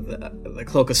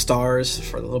cloak of stars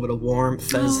for a little bit of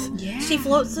warmth as Yeah. She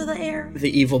floats through the air.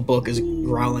 the evil book is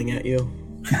growling at you.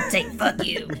 Say fuck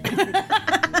you.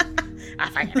 I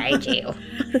fucking hate you.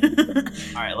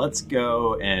 All right, let's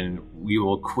go, and we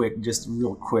will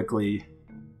real quickly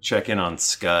check in on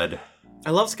Scud.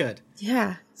 I love Scud.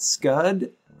 Yeah.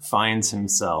 Scud finds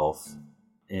himself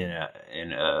in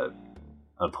a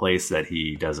place that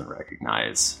he doesn't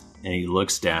recognize. And he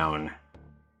looks down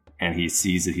and he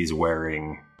sees that he's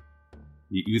wearing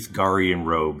the Uthgarian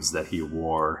robes that he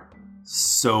wore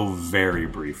so very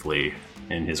briefly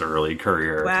in his early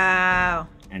career. Wow.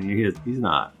 And he's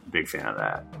not a big fan of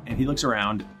that. And he looks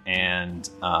around and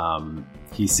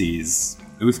he sees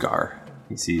Uthgar.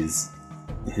 He sees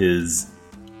his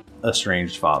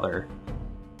estranged father.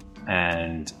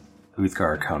 And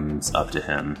Uthgar comes up to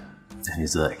him and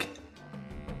he's like,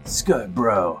 Scud,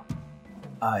 bro.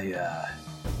 I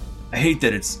hate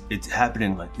that it's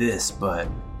happening like this, but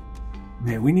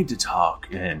man, we need to talk,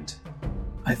 and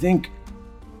I think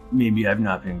maybe I've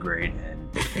not been great,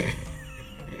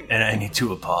 and I need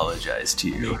to apologize to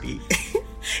you. Maybe.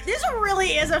 This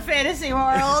really is a fantasy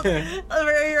world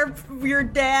where your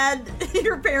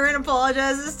parent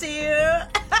apologizes to you.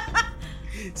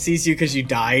 sees you because you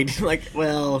died. Like,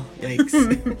 well,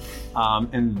 yikes.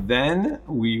 And then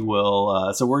we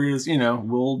will. So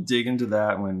we'll dig into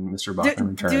that when Mr. Bachman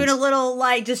returns. Doing a little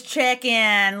just check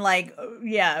in,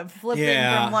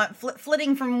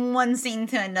 flitting from one scene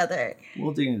to another.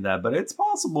 We'll dig into that, but it's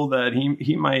possible that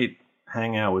he might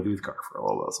hang out with Uthgar for a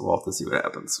little bit. So we'll have to see what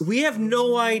happens. We have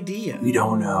no idea. We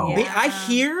don't know. Yeah. I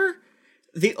hear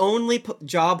the only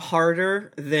job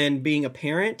harder than being a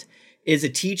parent is a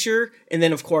teacher, and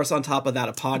then of course on top of that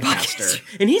a podcaster,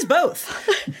 and he's both.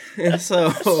 And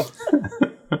so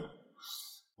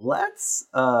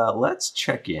let's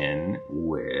check in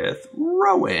with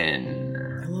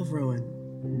Rowan. I love Rowan.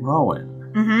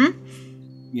 Mm-hmm.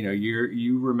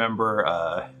 You remember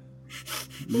a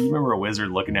wizard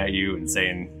looking at you and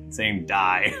saying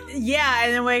die. Yeah,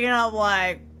 and then waking up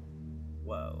like,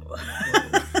 whoa.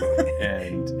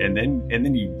 and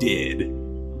then you did,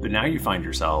 but now you find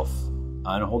yourself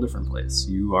in a whole different place.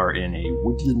 You are in a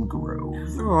woodland grove.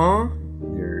 Aww.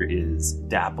 There is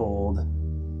dappled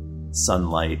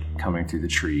sunlight coming through the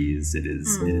trees. It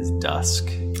is dusk.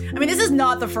 I mean, this is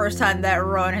not the first time that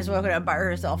Rowan has woken up by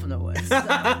herself in the woods. So.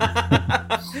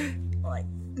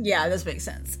 Yeah, this makes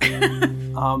sense.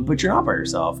 But you're not by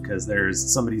yourself, because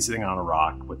there's somebody sitting on a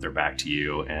rock with their back to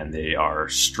you, and they are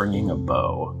stringing a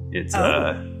bow. It's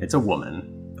a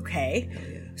woman. Okay.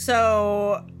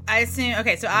 So I assume.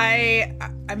 Okay, so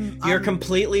I'm. You're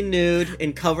completely nude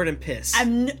and covered in piss.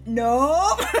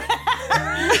 No.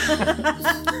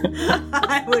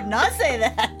 I would not say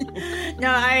that. No,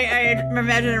 I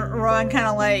imagine Rowan kind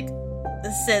of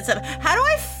sits up. How do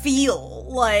I feel?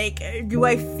 Do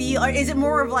I feel? Is it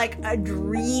more of a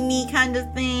dreamy kind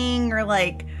of thing, or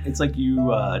It's like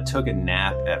you took a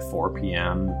nap at 4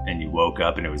 p.m. and you woke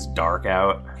up and it was dark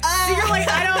out. So you're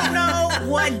I don't know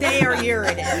what day or year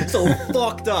it is. So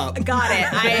fucked up. Got it.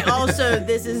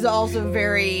 This is also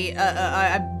very,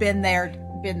 I've been there.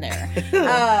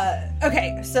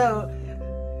 Okay, so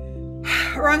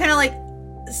Ron kind of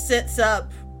sits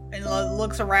up and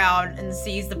looks around and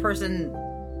sees the person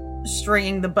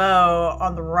stringing the bow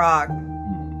on the rock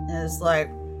and is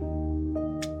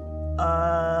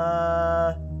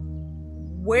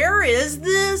where is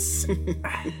this?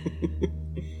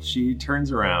 She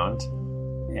turns around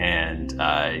and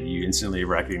you instantly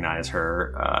recognize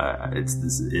her.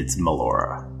 It's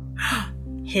Melora.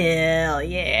 Hell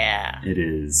yeah. It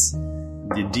is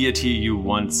the deity you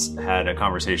once had a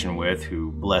conversation with,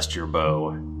 who blessed your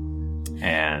bow.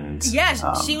 And she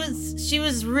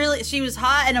was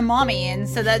hot and a mommy, and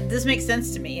so that this makes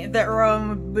sense to me. That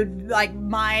Rome would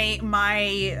my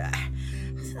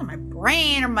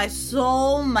brain or my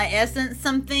soul, my essence,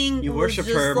 something. You worship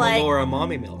her, Melora,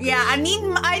 mommy milk. Yeah, I need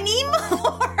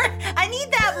Melora. I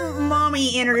need that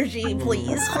mommy energy,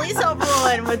 please. Please help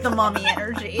Rowan with the mommy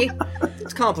energy.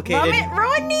 It's complicated.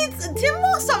 Rowan needs. Tim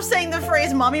won't stop saying the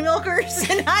phrase "mommy milkers,"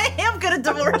 and I am gonna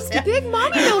divorce him. Big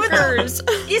mommy milkers.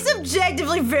 It's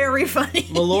objectively very funny.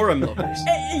 Melora milkers.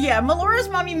 Yeah, Melora's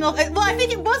mommy milk. Well, I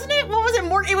think it wasn't it. What was it?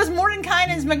 It was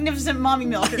Mordenkainen's magnificent mommy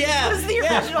milkers. Yeah, it was the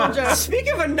original joke. Speak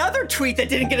of another tweet that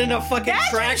didn't get enough fucking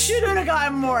traction. Should have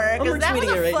gotten more, because that was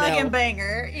a fucking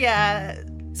banger. Yeah.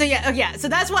 So so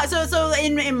that's why. So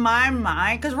in my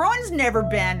mind, because Rowan's never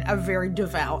been a very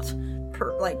devout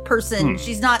person.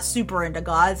 She's not super into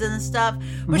gods and stuff,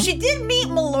 but she did meet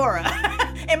Melora,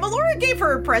 and Melora gave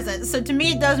her a present. So to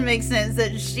me, it does make sense that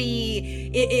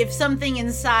if something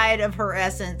inside of her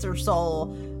essence or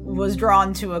soul was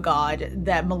drawn to a god,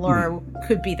 that Melora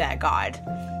could be that god.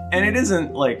 And it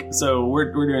isn't so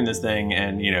we're doing this thing,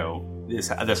 and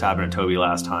this happened to Toby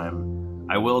last time.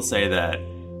 I will say that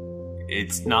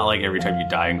it's not like every time you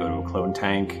die and go to a clone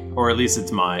tank, or at least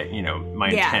it's my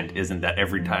intent isn't that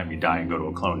every time you die and go to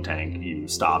a clone tank, you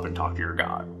stop and talk to your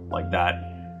god. That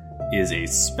is a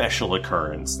special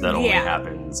occurrence that only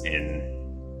happens in,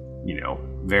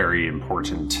 very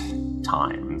important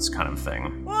times kind of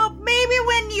thing. Well, maybe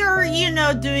when you're,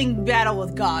 doing battle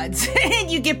with gods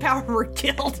and you get power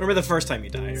killed. Remember the first time you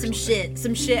died? Some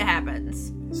shit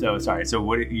happens. So, sorry, so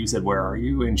what you said, where are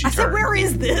you? And she turned. Said, where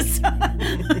is this?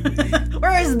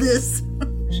 Where is this?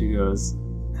 She goes,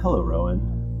 hello, Rowan.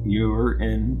 You're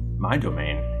in my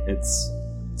domain. It's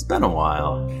been a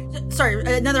while. Sorry,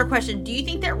 another question. Do you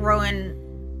think that Rowan,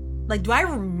 do I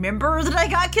remember that I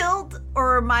got killed?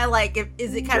 Or am I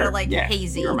is it kind of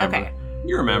hazy? You remember. Okay.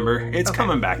 You remember. It's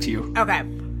coming back to you. Okay.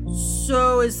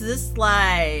 So is this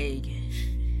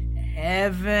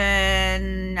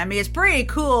heaven? I mean, it's pretty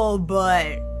cool,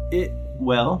 but it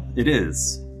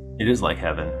is. It is like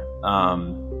heaven.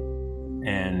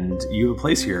 And you have a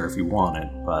place here if you want it,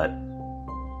 but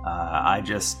I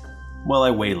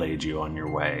waylaid you on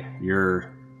your way.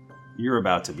 You're you're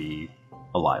about to be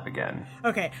alive again.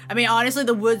 Okay, I mean, honestly,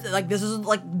 the woods, like, this is,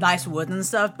 like, nice woods and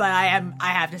stuff, but I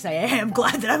have to say, I am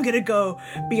glad that I'm gonna go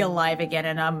be alive again,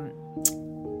 and,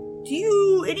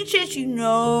 any chance you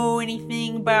know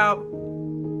anything about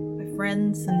my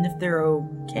friends, and if they're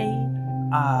okay?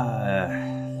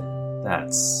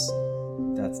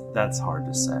 That's hard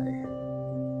to say.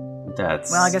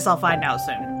 Well, I guess I'll find out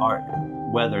soon.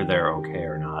 Whether they're okay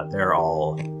or not, they're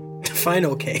all... Fine,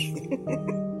 okay.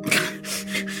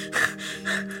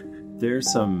 There's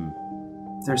some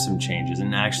changes,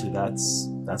 and actually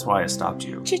that's why I stopped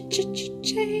you.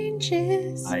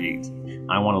 Changes.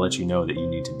 I want to let you know that you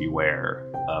need to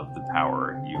beware of the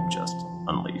power you've just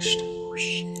unleashed.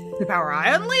 The power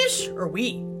I unleash, or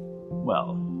we?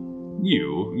 Well,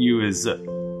 you as a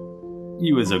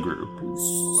group.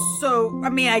 So, I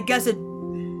mean, I guess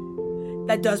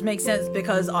that does make sense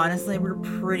because honestly, we're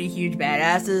pretty huge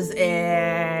badasses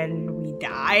and we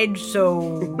died.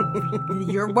 So,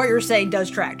 what you're saying does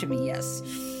track to me, yes.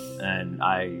 And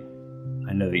I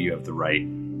know that you have the right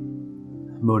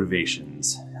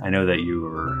motivations. I know that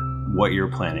what you're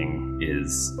planning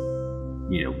is,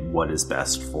 what is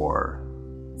best for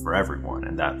everyone,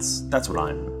 and that's what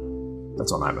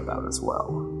I'm about as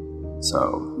well.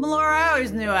 So, Melora, I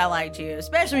always knew I liked you,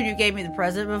 especially when you gave me the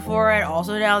present before, and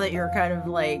also now that you're kind of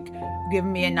like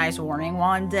giving me a nice warning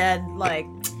while I'm dead. Like,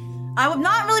 I've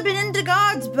not really been into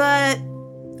gods, but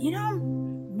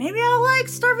maybe I'll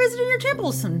start visiting your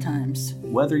temples sometimes.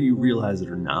 Whether you realize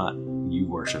it or not, you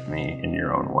worship me in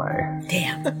your own way.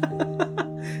 Damn.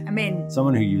 I mean,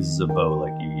 someone who uses a bow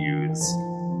like you use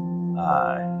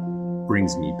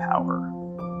brings me power,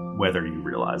 whether you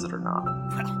realize it or not.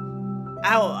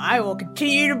 Well, I will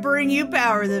continue to bring you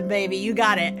power then, baby. You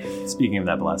got it. Speaking of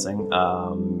that blessing,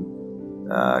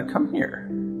 come here.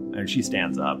 And she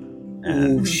stands up.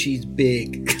 Ooh, she's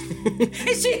big.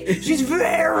 She's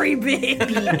very big.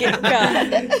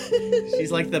 God.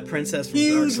 She's like the princess from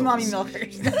Huge Dark mommy Souls.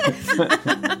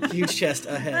 milkers. Huge chest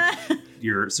ahead.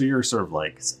 You're sort of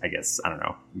like, I guess, I don't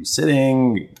know, you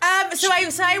sitting? So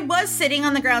I was sitting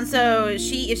on the ground. So if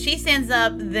she stands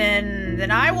up, then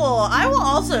I will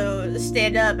also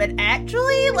stand up. And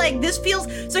actually, this feels.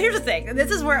 So here's the thing.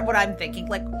 This is what I'm thinking.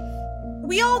 Like,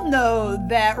 we all know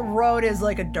that Rowan is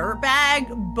like a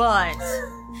dirtbag, but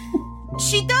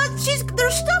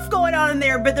there's stuff going on in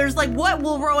there. But there's what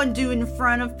will Rowan do in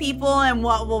front of people, and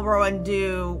what will Rowan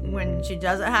do when she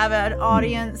doesn't have an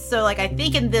audience? So I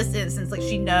think in this instance,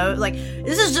 she knows,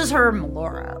 this is just her and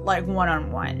Melora,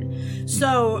 one-on-one.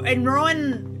 So, and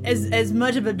Rowan, as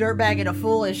much of a dirtbag and a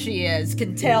fool as she is,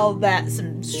 can tell that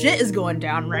some shit is going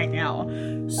down right now.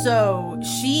 So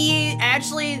she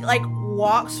actually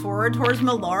walks forward towards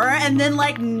Melora and then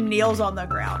kneels on the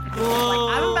ground.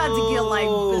 I'm about to get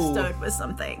bestowed with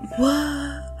something.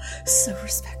 Whoa, so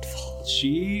respectful.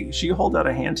 She holds out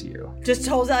a hand to you. Just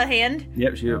holds out a hand?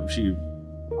 Yep, she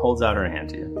holds out her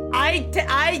hand to you.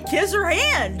 I kiss her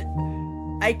hand.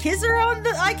 I kiss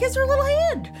her little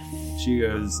hand. She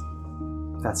goes,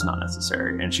 "That's not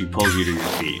necessary," and she pulls you to your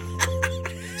feet.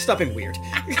 Stop being weird.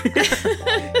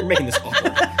 You're making this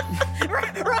awkward. Rory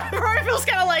feels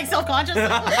kind of self-conscious.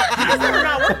 I've never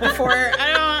not worked before.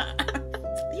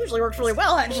 It usually works really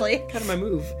well, actually. Kind of my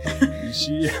move.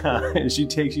 She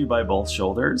takes you by both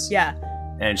shoulders. Yeah.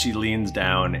 And she leans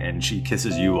down and she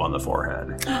kisses you on the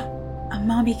forehead. A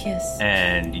mommy kiss.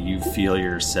 And you feel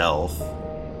yourself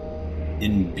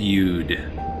imbued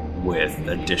with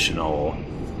additional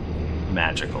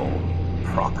magical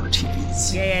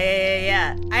properties.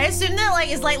 Yeah. I assume that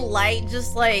is light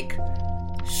just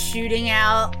shooting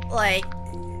out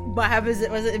what happens?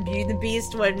 Was it Beauty and the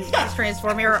Beast when he's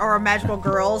transforming, or a magical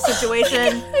girl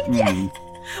situation?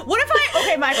 What if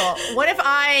Michael, what if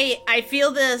I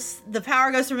feel this, the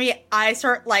power goes through me, I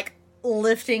start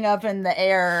lifting up in the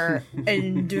air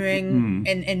and doing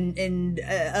and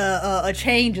a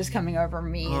change is coming over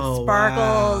me. Oh,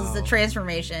 Sparkles, wow. The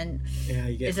transformation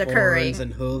you get is occurring. horns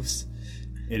and hooves.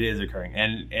 It is occurring.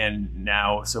 And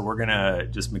now, so we're gonna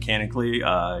just mechanically,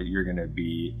 you're gonna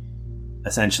be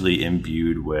essentially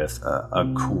imbued with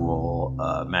a cool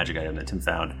magic item that Tim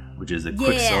found, which is a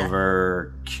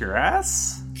Quicksilver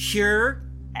cuirass.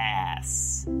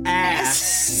 Ass.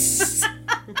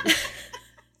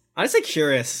 I say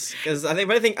curious because I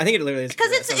think it literally is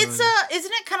because isn't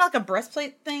it kind of like a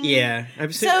breastplate thing? Yeah, I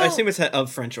assume it's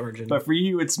of French origin. But for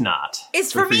you, it's not.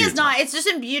 It's for me, it's not. It's just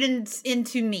imbued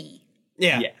into me.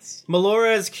 Yeah. Yes.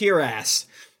 Melora's cuirass.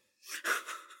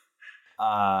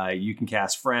 You can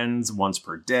cast friends once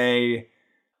per day.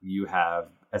 You have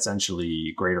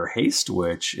essentially greater haste,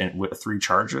 with 3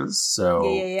 charges.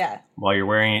 So Yeah. while you're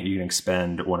wearing it, you can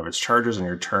expend one of its charges on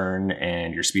your turn,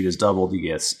 and your speed is doubled.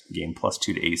 You gain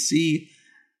 +2 to AC.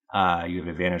 You have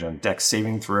advantage on dex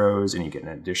saving throws, and you get an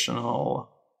additional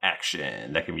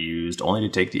action that can be used only to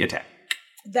take the attack.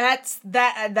 That's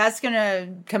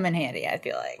gonna come in handy, I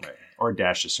feel like. Right. Or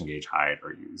dash, disengage, hide,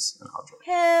 or use an object.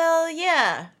 Hell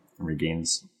yeah. You regain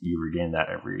that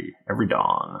every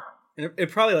dawn. And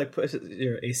it probably like pushes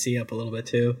your AC up a little bit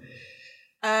too.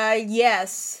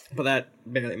 Yes. But that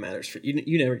barely matters for you.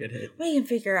 You never get hit. We can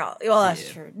figure out. Well,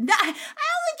 that's true. I only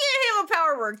get hit with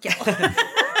power word kill.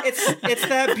 It's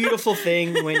that beautiful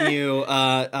thing when you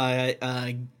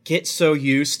get so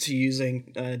used to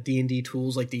using D&D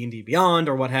tools like D&D Beyond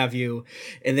or what have you,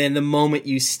 and then the moment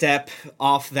you step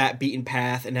off that beaten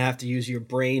path and have to use your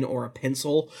brain or a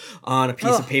pencil on a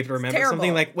piece of paper to remember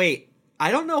something, like, wait,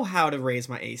 I don't know how to raise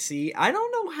my AC. I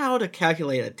don't know how to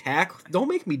calculate attack. Don't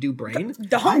make me do brain.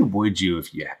 Why would you if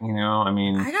I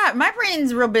mean... my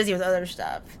brain's real busy with other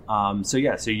stuff. So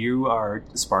you are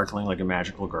sparkling like a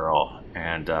magical girl,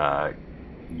 and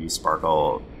you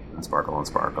sparkle and sparkle and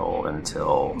sparkle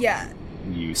until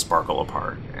you sparkle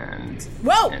apart and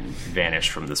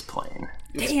vanish from this plane.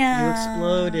 Damn. You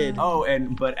exploded. Oh,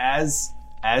 but as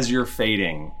you're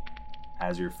fading,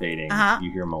 you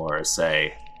hear Melora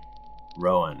say,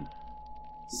 "Rowan,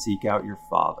 seek out your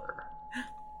father.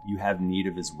 You have need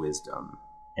of his wisdom,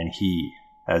 and he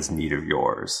has need of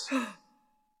yours." Hell yeah.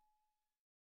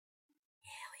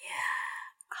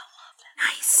 I love that.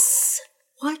 Nice.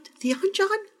 What? Theon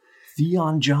John?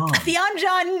 Theon John.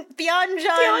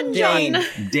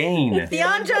 Dane.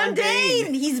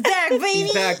 He's back, baby.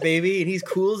 He's back, baby, and he's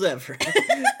cool as ever.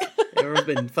 Everyone's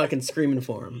been fucking screaming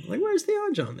for him. Like, where's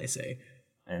Theon John, they say.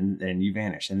 And you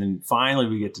vanish. And then finally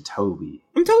we get to Toby.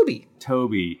 I'm Toby.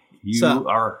 Toby, you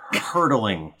are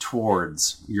hurtling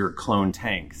towards your clone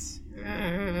tanks.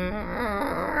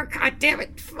 God damn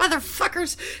it,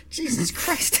 motherfuckers! Jesus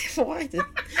Christ! Why did...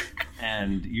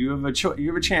 And you have a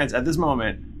chance at this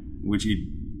moment, which you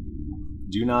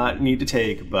do not need to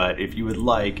take, but if you would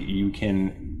like, you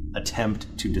can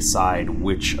attempt to decide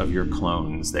which of your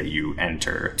clones that you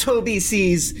enter. Toby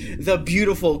sees the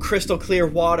beautiful crystal clear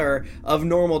water of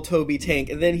normal Toby tank,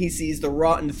 and then he sees the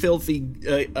rotten, filthy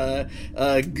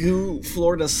goo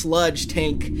Florida sludge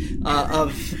tank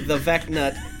of the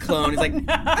Vecna clone. He's like,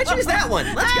 I choose that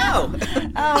one. Let's go.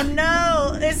 Oh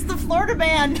no, it's the Florida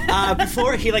band.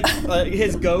 Before he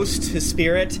his ghost, his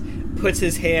spirit, puts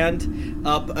his hand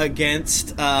up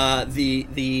against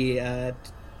the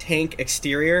tank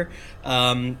exterior.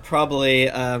 Probably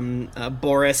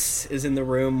Boris is in the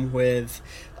room with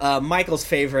Michael's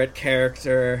favorite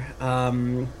character.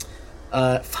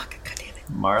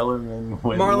 Marlon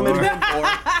Winmore.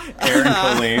 Aaron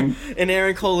Colleen. And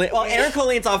Aaron Colleen. Well, Aaron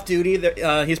Colleen's off duty.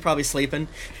 He's probably sleeping.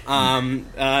 Him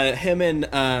and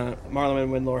Marlon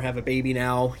Winmore have a baby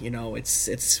now. You know,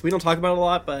 it's we don't talk about it a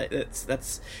lot, but I'm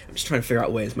just trying to figure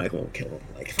out ways Michael won't kill him.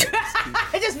 Like,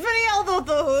 I just put all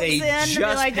the hooks they in. They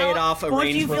just paid off a won't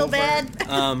range you feel bad?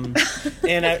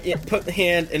 And I put the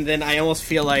hand, and then I almost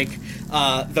feel like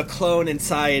the clone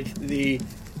inside the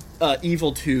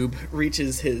evil tube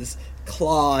reaches his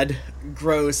clawed,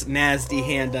 gross, nasty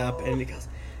hand up, and he goes,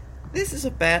 "This is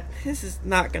a bet. This is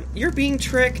not gonna... You're being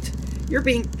tricked.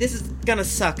 This is gonna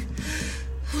suck."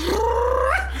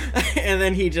 And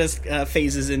then he just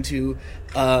phases into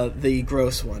the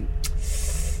gross one.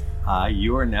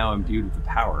 You are now imbued with the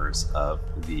powers of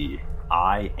the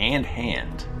eye and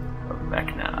hand of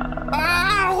Vecna.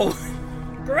 Ow!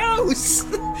 Gross!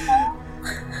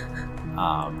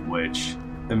 Which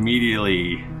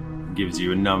immediately gives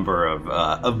you a number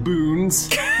of boons.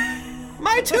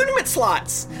 My attunement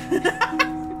slots!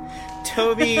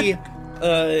 Toby,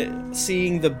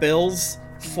 seeing the bills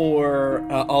for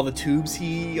all the tubes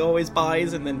he always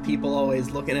buys, and then people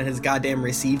always looking at his goddamn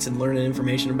receipts and learning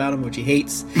information about him, which he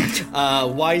hates,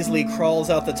 wisely crawls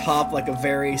out the top like a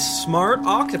very smart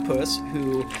octopus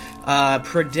who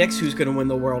predicts who's going to win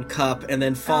the World Cup, and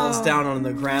then falls down on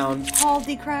the ground. Paul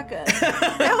D. Cracker.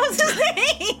 That was his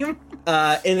name!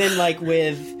 And then, like,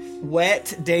 with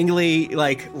wet, dangly,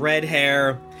 like, red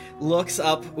hair, looks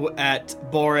up at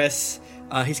Boris.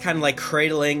 He's kind of, like,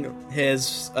 cradling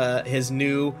his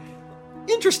new,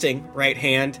 interesting right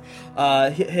hand.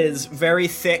 His very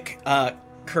thick,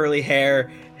 curly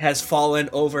hair has fallen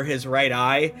over his right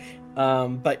eye.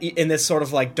 But in this sort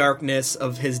of, like, darkness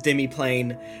of his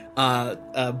demiplane,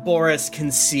 Boris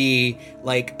can see,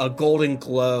 like, a golden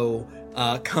glow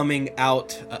coming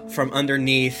out from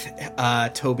underneath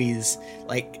Toby's,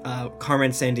 like,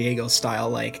 Carmen Sandiego style,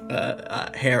 like,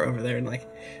 hair over there, and like,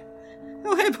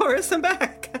 Oh, hey, Boris, I'm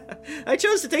back. I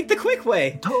chose to take the quick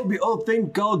way. Toby, oh,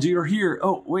 thank God you're here.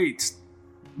 Oh, wait.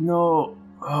 No.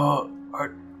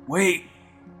 Wait.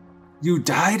 You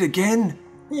died again?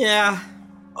 Yeah.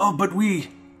 Oh, but we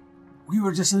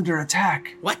were just under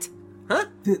attack. What? Huh?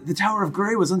 The Tower of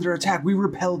Grey was under attack. We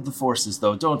repelled the forces,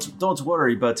 though. Don't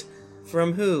worry, but...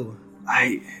 From who?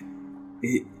 I'm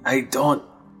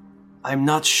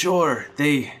not sure.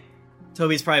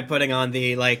 Toby's probably putting on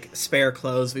the, spare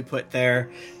clothes we put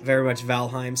there. Very much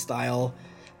Valheim style.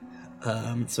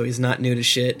 So he's not new to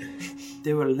shit.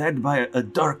 They were led by a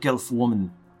dark elf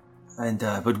woman.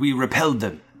 But we repelled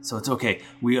them, so it's okay.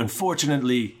 We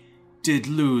unfortunately did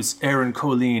lose Aaron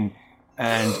Colleen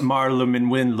and Marlum and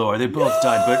Winlore. They both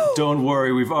died, but don't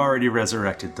worry, we've already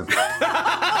resurrected them. Oh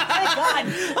my God!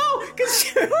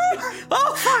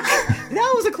 Oh, fuck!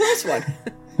 That was a close one.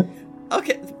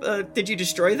 Okay, did you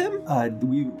destroy them?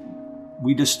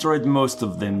 We destroyed most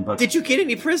of them, but... Did you get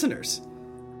any prisoners?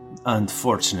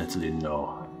 Unfortunately,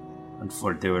 no.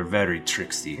 They were very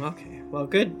tricksy. Okay, well,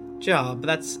 good job.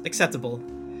 That's acceptable.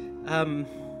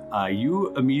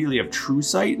 You immediately have true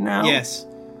sight now? Yes.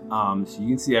 So you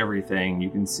can see everything. You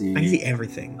can see... I can see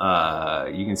everything.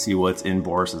 You can see what's in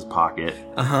Boris's pocket.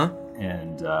 Uh-huh.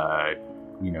 And,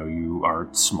 you are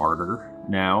smarter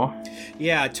now.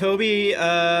 Yeah, Toby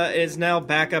is now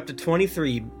back up to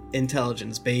 23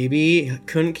 intelligence, baby.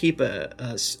 Couldn't keep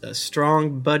a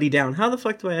strong buddy down. How the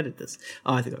fuck do I edit this?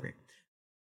 Oh, I think over here.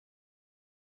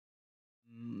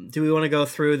 Do we want to go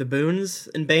through the boons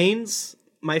and banes,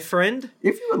 my friend?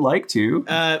 If you would like to.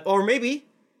 Or maybe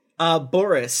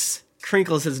Boris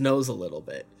crinkles his nose a little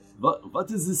bit. What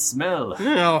does this smell?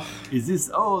 No. Is this...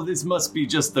 Oh, this must be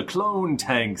just the clone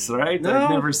tanks, right? No.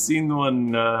 I've never seen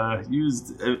one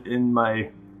used in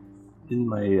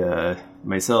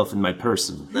myself, in my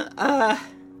person. No,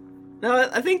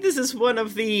 I think this is one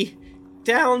of the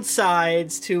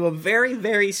downsides to a very,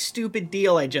 very stupid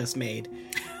deal I just made.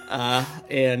 But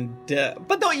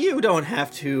you don't have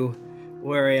to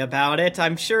worry about it.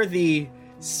 I'm sure the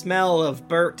smell of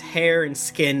burnt hair and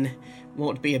skin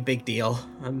won't be a big deal.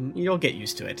 You'll get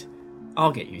used to it.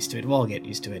 I'll get used to it. We'll all get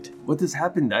used to it. What has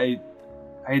happened? I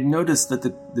had noticed that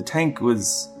the tank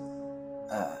was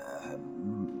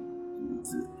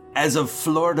as of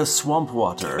Florida swamp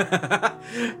water.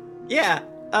 Yeah.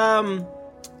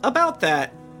 About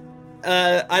that.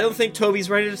 I don't think Toby's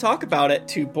ready to talk about it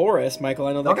to Boris, Michael.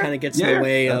 I know that kind of gets in the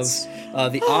way of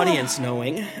the audience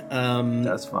knowing.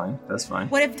 That's fine.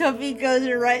 What if Toby goes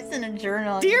and writes in a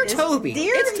journal? Dear Toby,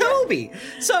 it's Toby.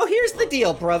 So here's the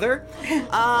deal, brother.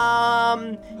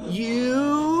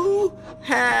 You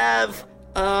have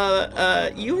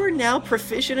you are now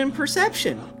proficient in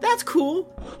perception. That's cool.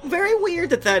 Very weird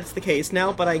that that's the case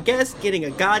now, but I guess getting a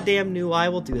goddamn new eye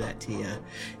will do that to you.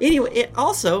 Anyway,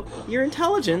 also, your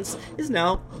intelligence is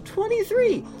now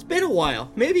 23. It's been a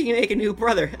while. Maybe you can make a new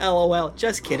brother. LOL.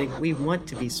 Just kidding. We want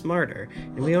to be smarter,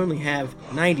 and we only have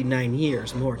 99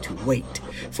 years more to wait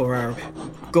for our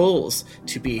goals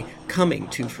to be coming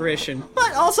to fruition.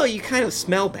 But also, you kind of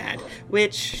smell bad,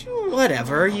 which,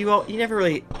 whatever. You never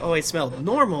really always smelled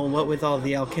normal, what with all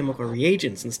the alchemical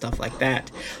reagents and stuff like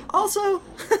that. Also,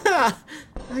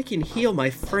 I can heal my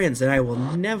friends and I will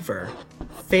never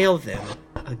fail them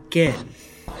again.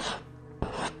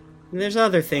 And there's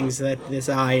other things that this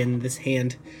eye and this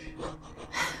hand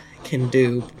can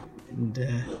do, and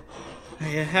I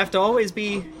have to always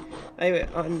be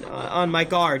on my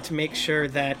guard to make sure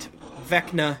that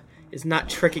Vecna is not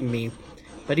tricking me.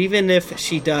 But even if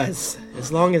she does, as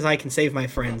long as I can save my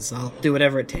friends, I'll do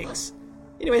whatever it takes.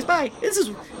 Anyways, bye. This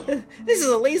is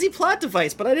a lazy plot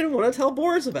device, but I didn't want to tell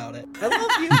Boris about it. I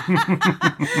love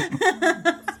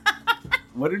you.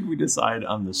 What did we decide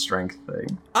on the strength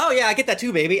thing? Oh yeah, I get that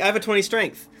too, baby. I have a 20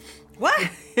 strength. What?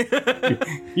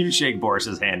 You shake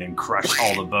Boris's hand and crush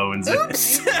all the bones.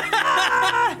 Oops!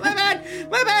 My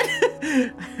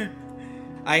bad.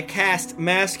 I cast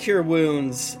Mass Cure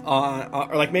Wounds on,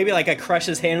 or like maybe like I crush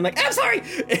his hand and I'm like, I'm sorry!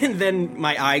 And then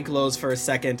my eye glows for a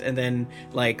second and then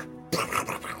like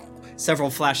several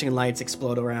flashing lights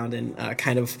explode around and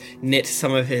kind of knit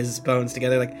some of his bones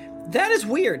together. Like, that is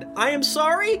weird. I am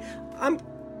sorry.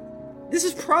 This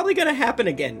is probably gonna happen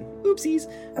again. Oopsies.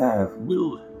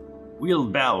 We'll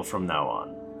bow from now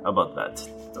on. How about that,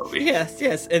 Toby?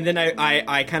 Yes. And then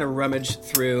I kind of rummage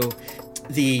through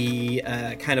the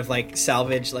kind of like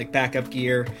salvage, like backup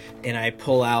gear, and I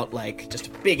pull out like just a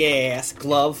big ass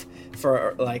glove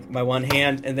for like my one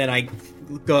hand, and then I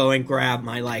go and grab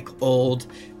my like old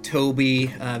Toby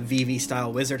Vivi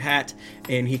style wizard hat,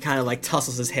 and he kind of like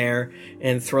tussles his hair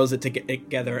and throws it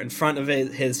together in front of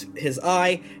his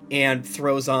eye, and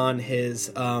throws on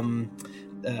his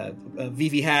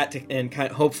Vivi hat and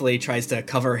kind of hopefully tries to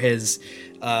cover his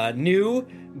new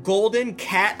golden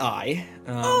cat eye.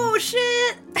 Oh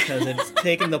shit! Because it's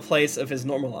taken the place of his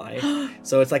normal eye,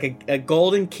 so it's like a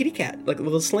golden kitty cat, like a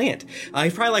little slant.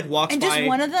 He probably like walks and by. And just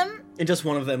one of them? And just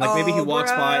one of them. Like maybe he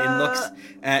walks by and looks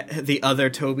at the other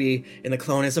Toby in the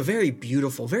clone. It's a very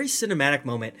beautiful, very cinematic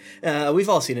moment. We've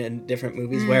all seen it in different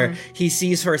movies where he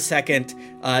sees for a second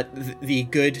the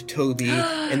good Toby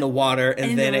in the water,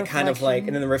 and then it kind of like,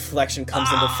 and then the reflection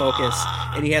comes into focus,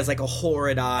 and he has like a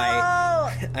horrid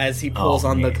eye as he pulls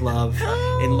on the glove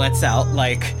and lets out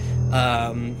like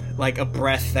a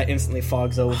breath that instantly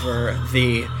fogs over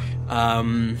the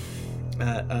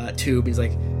tube. He's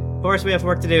like, of course we have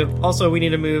work to do. Also, we need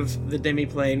to move the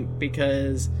demi-plane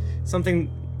because something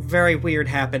very weird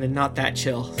happened and not that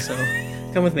chill. So,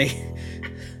 come with me.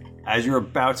 As you're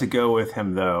about to go with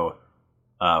him, though,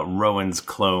 Rowan's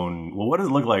clone... Well, what does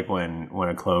it look like when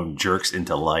a clone jerks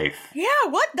into life? Yeah,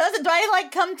 what does it? Do I,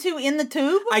 like, come to in the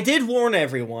tube? I did warn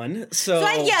everyone, so...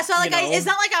 it's not like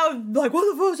I was like,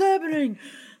 what the fuck's happening?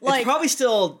 Like, it's probably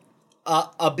still...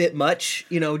 a bit much,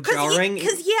 jarring.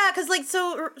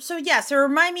 So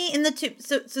remind me in the tube.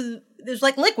 So there's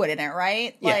like liquid in it,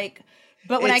 right? Yeah. Like,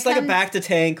 but when it's like a back to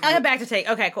tank. I got back to tank.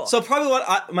 Okay, cool. So probably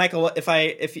Michael,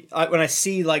 when I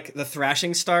see like the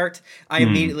thrashing start, I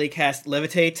immediately cast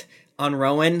levitate on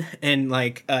Rowan and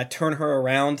like turn her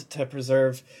around to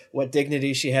preserve what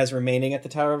dignity she has remaining at the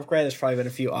Tower of Grey. There's probably been a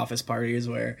few office parties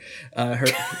where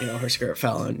her skirt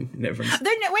fell and never. Wait,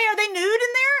 are they nude in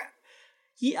there?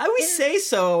 Yeah, I would say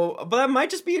so, but that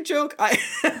might just be a joke. I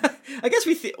guess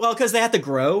because they have to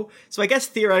grow, so I guess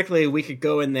theoretically we could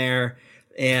go in there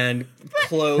and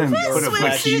clothe put a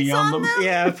bikini on them.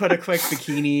 Yeah, put a quick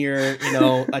bikini or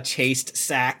a chaste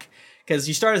sack. Because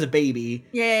you start as a baby,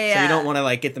 so you don't want to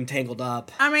like get them tangled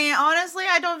up. I mean, honestly,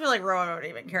 I don't feel like Rowan would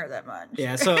even care that much.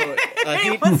 Yeah, so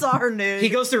anyone saw her nude. He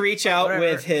goes to reach out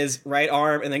with his right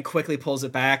arm and then quickly pulls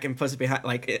it back and puts it behind,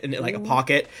 like in like a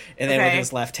pocket, and then with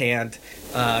his left hand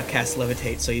casts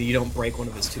levitate, so you don't break one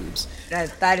of his tubes.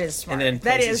 That is smart. And then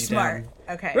that is smart.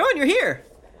 Down. Okay, Rowan, you're here,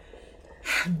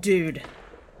 dude.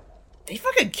 They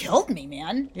fucking killed me,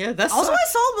 man. Yeah, that's also I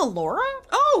saw Melora.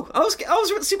 Oh, I was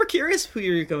super curious who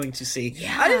you're going to see.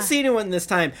 Yeah. I didn't see anyone this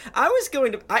time. I was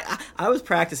going to. I was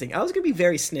practicing. I was going to be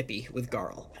very snippy with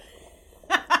Garl.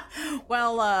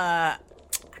 Well, I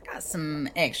got some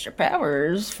extra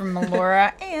powers from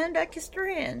Melora, and I kissed her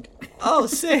hand. Oh,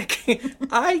 sick!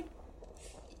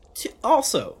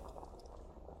 Also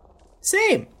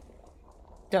same.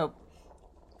 Dope.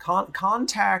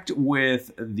 Contact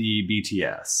with the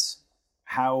BTS.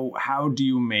 How do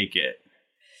you make it?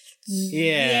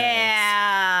 Yeah.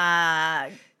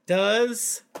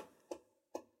 Does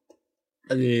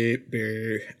did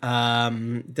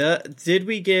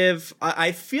we give?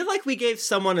 I feel like we gave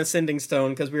someone a sending stone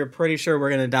because we were pretty sure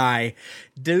we're gonna die.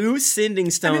 Do sending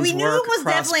stones we knew work it was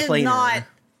definitely cross-planar?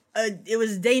 not. It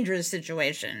was a dangerous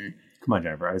situation. Come on,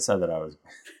 Jennifer. I said that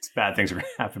bad things were gonna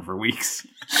happen for weeks.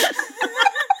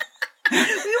 We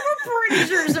were pretty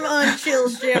sure some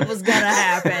unchill shit was gonna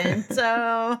happen.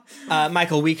 So,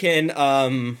 Michael, we can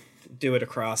do it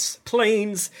across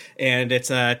planes, and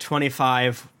it's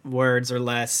 25 words or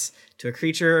less to a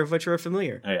creature of which we're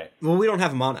familiar. Okay. Well, we don't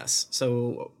have them on us,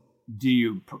 so do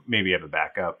you maybe have a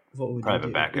backup? What would probably you have a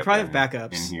do? backup. We probably have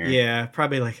backups in here. Yeah,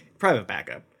 probably a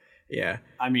backup. Yeah.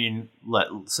 I mean,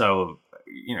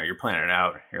 you're planning it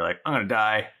out. You're like, I'm gonna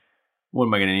die. What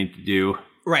am I gonna need to do?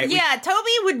 Right. Yeah, Toby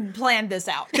would plan this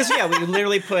out. Because we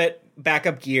literally put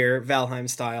backup gear, Valheim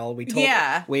style. We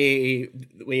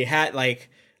had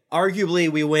like, arguably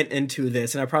we went into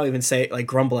this, and I probably even say like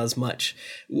grumble as much.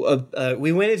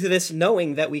 We went into this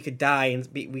knowing that we could die, and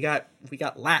we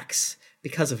got lax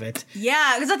because of it.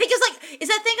 Yeah, because I think it's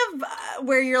that thing of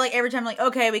where you're like every time like,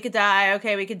 okay, we could die,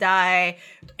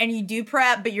 and you do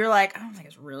prep, but you're like, I don't think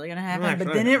it's really gonna happen.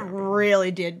 But then it really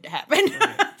did happen.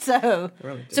 So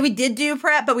we did do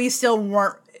prep, but we still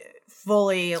weren't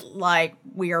fully like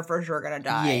we are for sure gonna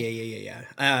die. Yeah.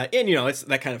 And it's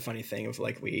that kind of funny thing of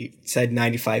like we said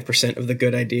 95% of the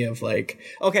good idea of like,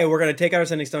 okay, we're gonna take out our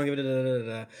sending stone, give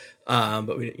it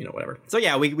but we whatever. So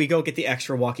yeah, we go get the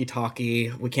extra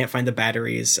walkie-talkie. We can't find the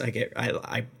batteries.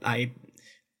 I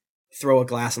throw a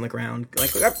glass on the ground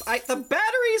like the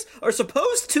batteries are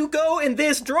supposed to go in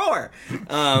this drawer,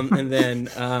 and then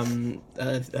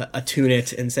attune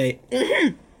it and say,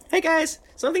 hey guys,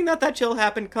 something not that chill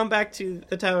happened. Come back to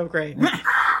the Tower of Grey.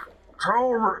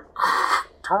 Toby.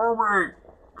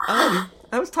 I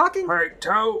was talking. Hey,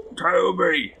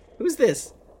 Toby. Who's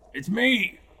this? It's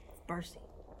me. Barcy.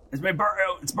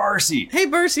 It's Barcy. Hey,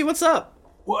 Barcy, what's up?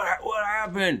 What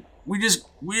happened? We just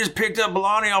picked up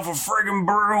Lonnie off a friggin'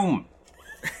 broom.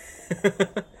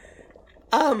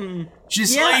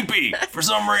 She's sleepy for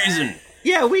some reason.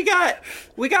 Yeah, we got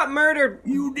murdered.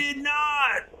 You did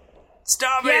not.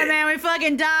 Stop it. Yeah, man, we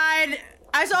fucking died.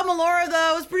 I saw Melora,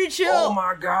 though. It was pretty chill. Oh,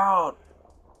 my God.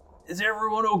 Is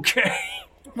everyone okay?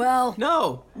 Well,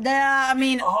 no. Yeah, I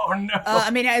mean... Oh, no.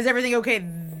 Is everything okay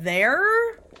there?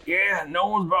 Yeah, no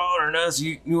one's bothering us.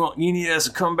 You need us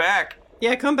to come back.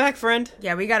 Yeah, come back, friend.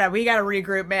 Yeah, we gotta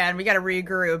regroup, man. We gotta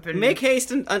regroup and make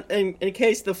haste in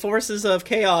case the forces of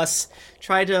chaos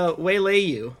try to waylay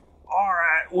you. All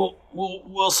right,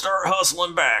 we'll start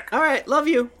hustling back. All right, love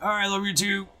you. All right, love you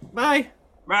too. Bye.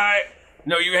 Bye.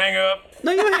 No, you hang up.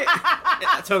 No, you hang.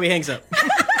 Toby hangs up. I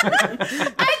do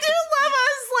love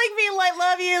us being like,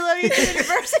 love you to the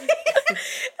person. We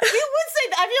would say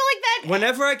that. I feel like that.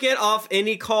 Whenever I get off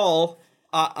any call.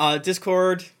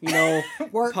 Discord,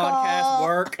 work podcast, call,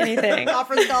 work, anything.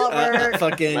 Conference call at work.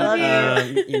 Fucking,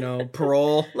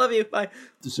 parole. Love you. Bye.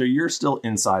 So you're still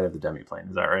inside of the demiplane,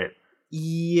 is that right?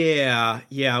 Yeah.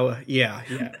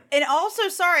 And also,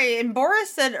 sorry, and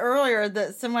Boris said earlier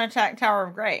that someone attacked Tower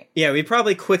of Grey. Yeah, we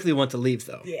probably quickly want to leave,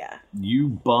 though. Yeah. You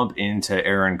bump into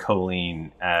Aaron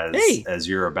Colleen as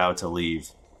you're about to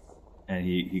leave, and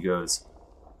he goes,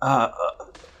 a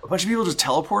bunch of people just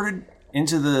teleported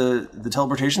into the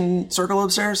teleportation circle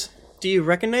upstairs. Do you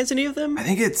recognize any of them? I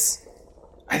think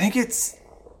it's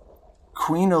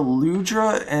Queen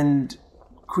Aludra and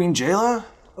Queen Jayla.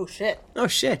 Oh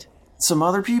shit. Some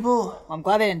other people. I'm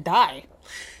glad they didn't die.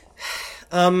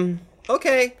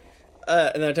 Okay.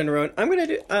 And then I turn around. I'm gonna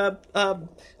do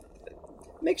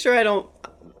make sure I don't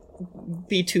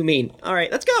be too mean. All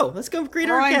right, let's go. Let's go greet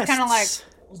our guests. Kind of like,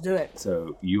 let's do it.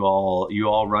 So you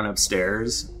all run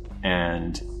upstairs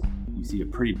and you see a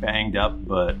pretty banged up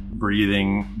but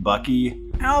breathing Bucky.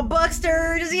 Oh,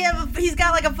 Buckster! He's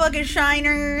got like a fucking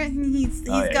shiner. He's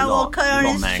got a little cut on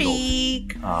his mangled.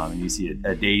 cheek. You see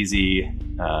a Daisy.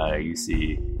 You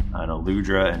see an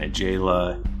Aludra and a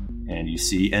Jayla, and you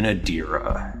see an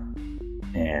Adira.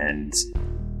 And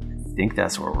I think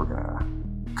that's where we're gonna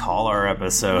call our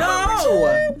episode. No!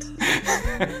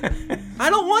 I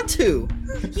don't want to.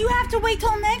 You have to wait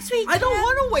till next week. I don't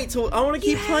want to wait till. I want to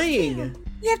keep playing.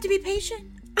 You have to be patient.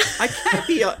 I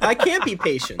can't be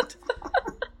patient.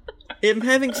 I'm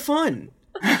having fun.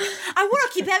 I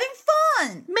want to keep having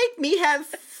fun. Make me have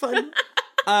fun.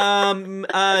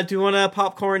 Do you want to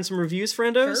popcorn some reviews,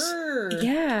 friendos? Sure.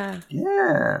 Yeah.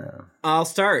 I'll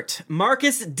start.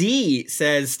 Marcus D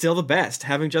says, still the best.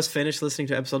 Having just finished listening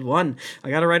to episode 1, I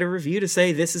gotta write a review to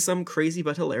say this is some crazy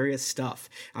but hilarious stuff.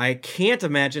 I can't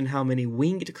imagine how many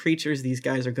winged creatures these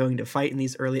guys are going to fight in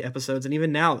these early episodes, and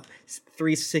even now,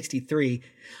 363.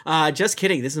 Just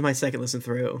kidding. This is my second listen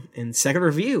through. And second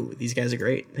review. These guys are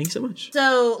great. Thanks so much.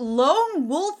 So, Lone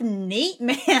Wolf Nate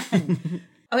Man.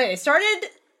 Okay, I started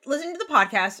listening to the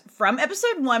podcast from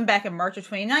episode 1 back in March of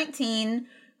 2019,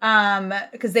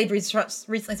 because they'd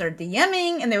recently started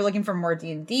DMing and they were looking for more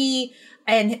D&D,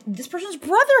 and this person's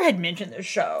brother had mentioned the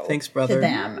show. Thanks, brother. To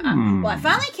them. Well, I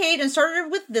finally caved and started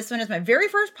with this one as my very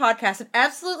first podcast and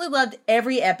absolutely loved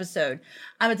every episode.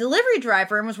 I'm a delivery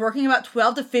driver and was working about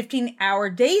 12 to 15-hour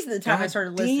days at the time I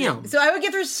started listening. Damn. So I would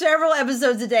get through several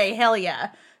episodes a day. Hell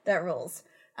yeah. That rules.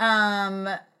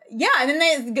 Yeah, and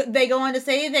then they go on to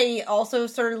say they also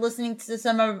started listening to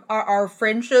some of our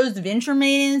friend shows, Venture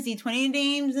Maidens, D20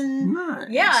 Dames, and nice.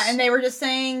 Yeah, and they were just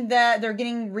saying that they're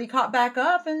getting recaught back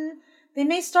up, and they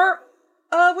may start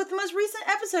with the most recent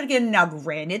episode again. Now,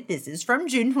 granted, this is from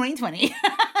June 2020.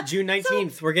 June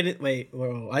 19th. We're getting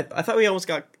I thought we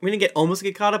didn't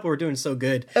get caught up, but we're doing so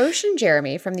good. Ocean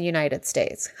Jeremy from the United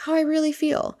States. How I really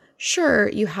feel. Sure,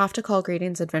 you have to call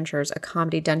Greetings Adventures a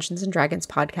comedy Dungeons & Dragons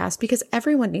podcast because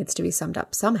everyone needs to be summed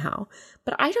up somehow.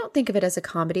 But I don't think of it as a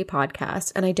comedy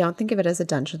podcast, and I don't think of it as a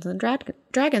Dungeons &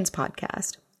 Dragons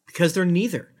podcast. Because they're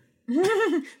neither.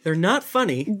 They're not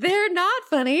funny. They're not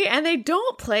funny, and they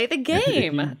don't play the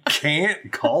game.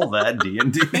 Can't call that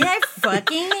D&D. And I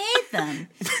fucking hate them.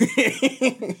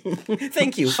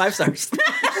 Thank you. 5 stars.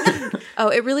 Oh,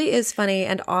 it really is funny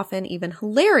and often even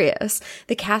hilarious.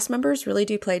 The cast members really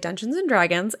do play Dungeons and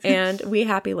Dragons, and we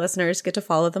happy listeners get to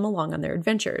follow them along on their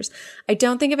adventures. I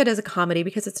don't think of it as a comedy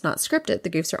because it's not scripted.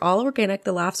 The goofs are all organic.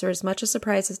 The laughs are as much a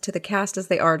surprise to the cast as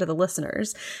they are to the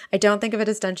listeners. I don't think of it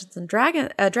as Dungeons and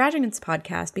Dragons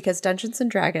podcast because Dungeons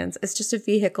and Dragons is just a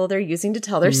vehicle they're using to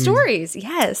tell their stories.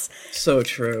 Yes. So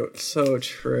true. So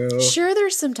true. Sure,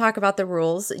 there's some talk about the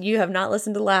rules. You have not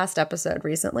listened to the last episode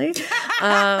recently.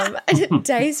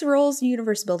 Dice rolls,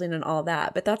 universe building, and all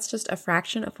that, but that's just a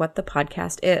fraction of what the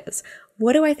podcast is.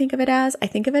 What do I think of it as? I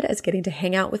think of it as getting to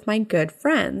hang out with my good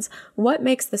friends. What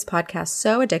makes this podcast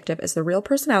so addictive is the real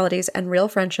personalities and real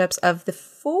friendships of the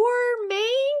 4 main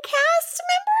cast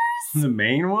members. The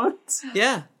main ones?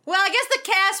 Yeah. Well, I guess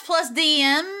the cast plus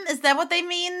DM, is that what they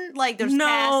mean? Like there's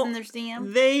cast and there's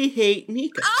DM? They hate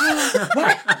Nika.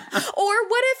 Or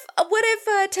what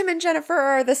if Tim and Jennifer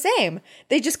are the same?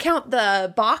 They just count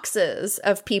the boxes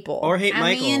of people. Or hate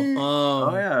Michael.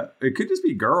 Oh, yeah. It could just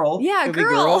be girl. Yeah, Could be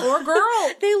girl. girl. Or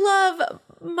girl. They love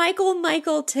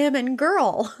Michael, Tim, and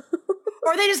girl.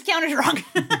 Or they just count as wrong.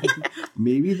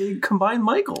 Maybe they combine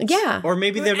Michaels. Yeah. Or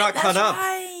maybe they're not caught up.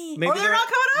 Right. Maybe Or they're not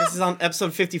caught up. This is on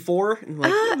episode 54. And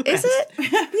like, Is it? We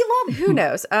love. Who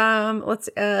knows?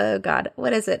 God,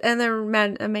 what is it? And they're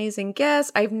amazing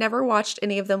guests. I've never watched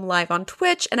any of them live on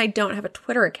Twitch, and I don't have a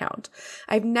Twitter account.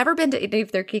 I've never been to any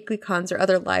of their Geekly Cons or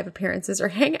other live appearances or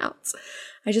hangouts.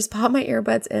 I just pop my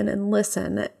earbuds in and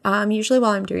listen, usually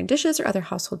while I'm doing dishes or other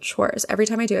household chores. Every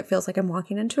time I do, it feels like I'm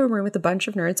walking into a room with a bunch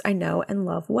of nerds I know and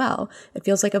love well. It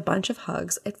feels like a bunch of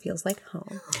hugs. It feels like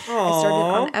home. I started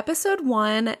on episode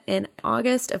 1 in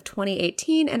August of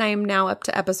 2018, and I am now up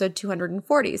to episode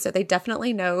 240, so they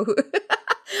definitely know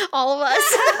all of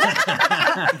us.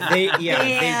 they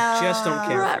just don't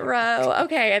care. Ruh-roh.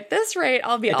 Okay, at this rate,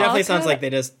 I'll be It definitely sounds like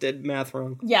they just did math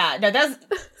wrong. Yeah, no, that's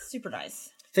super nice.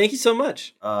 Thank you so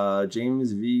much.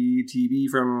 James VTB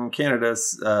from Canada,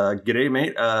 g'day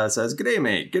mate, says, g'day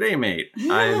mate.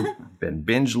 I've been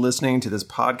binge listening to this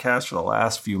podcast for the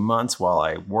last few months while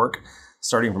I work,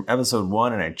 starting from episode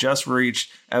 1, and I just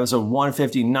reached episode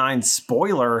 159.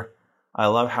 Spoiler! I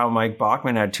love how Mike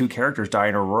Bachman had 2 characters die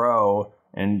in a row,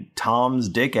 and Tom's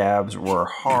dick abs were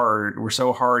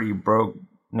so hard he broke.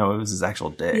 No, it was his actual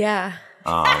dick. Yeah.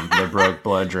 The broke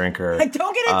blood drinker. Don't get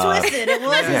it twisted. It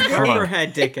was his dick. Never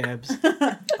had dick abs.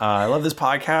 I love this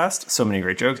podcast. So many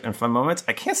great jokes and fun moments.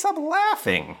 I can't stop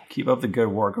laughing. Keep up the good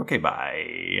work. Okay,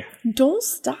 bye. Don't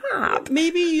stop.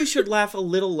 Maybe you should laugh a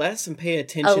little less and pay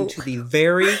attention to the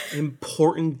very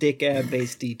important dick ab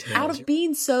based details. Out of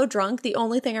being so drunk, the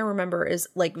only thing I remember is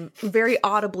like very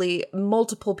audibly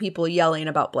multiple people yelling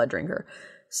about blood drinker.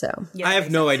 So I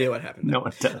have no idea what happened. No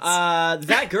one does.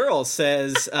 That girl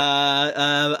says, well,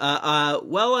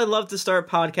 I love to start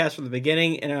podcasts from the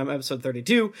beginning, and I'm episode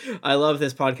 32. I love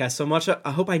this podcast so much.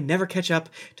 I hope I never catch up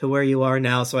to where you are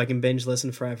now so I can binge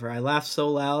listen forever. I laugh so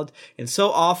loud and so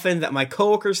often that my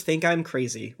coworkers think I'm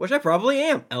crazy, which I probably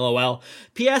am. LOL.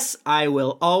 P.S. I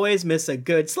will always miss a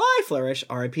good sly flourish.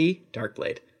 R.I.P.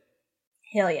 Darkblade.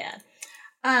 Hell yeah.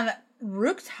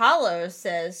 Rooked Hollow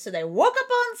says, so they woke up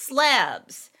on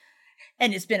slabs,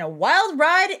 and it's been a wild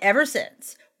ride ever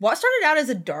since. What started out as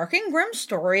a dark and grim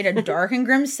story in a dark and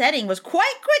grim setting was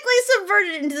quite quickly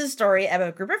subverted into the story of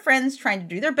a group of friends trying to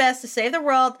do their best to save the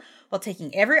world while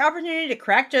taking every opportunity to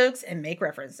crack jokes and make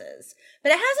references.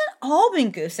 But it hasn't all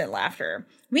been goofs and laughter.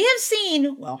 We have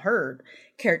seen, well, heard,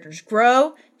 characters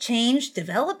grow, change,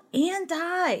 develop, and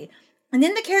die. And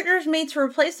then the characters made to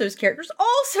replace those characters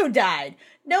also died.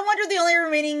 No wonder the only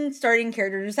remaining starting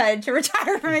character decided to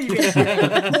retire from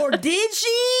adventure. Or did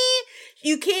she?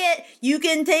 You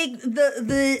can take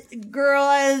the girl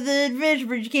out of the adventure,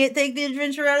 but you can't take the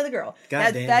adventure out of the girl.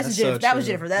 That was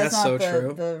Jennifer. That's not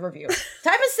the review.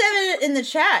 Type a 7 in the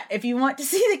chat if you want to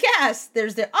see the cast.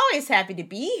 There's the always happy to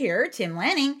be here, Tim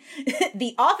Lanning,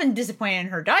 the often disappointed in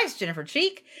her dice, Jennifer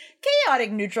Cheek,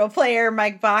 chaotic neutral player,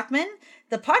 Mike Bachman,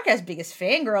 the podcast's biggest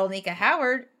fangirl, Nika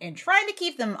Howard, and trying to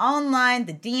keep them online,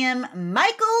 the DM,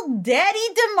 Michael Daddy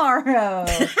Demaro.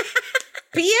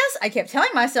 P.S. I kept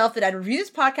telling myself that I'd review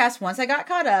this podcast once I got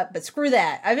caught up, but screw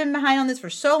that. I've been behind on this for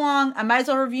so long, I might as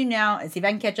well review now and see if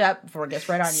I can catch up before it gets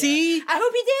right on you. See? I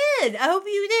hope you did. I hope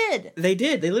you did. They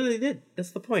did. They literally did.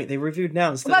 That's the point. They reviewed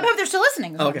now instead Well, I hope they're still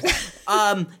listening. Okay.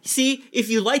 See, if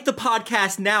you like the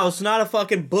podcast now, it's not a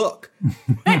fucking book.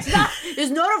 It's not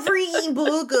a freaking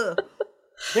book.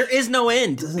 There is no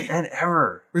end. It doesn't end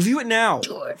ever. Review it now.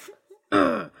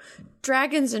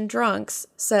 Dragons and Drunks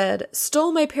said,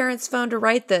 stole my parents' phone to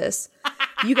write this.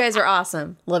 You guys are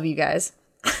awesome. Love you guys.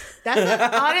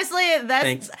 Honestly, that's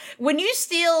Thanks. when you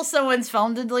steal someone's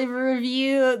phone to leave a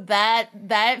review.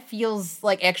 That feels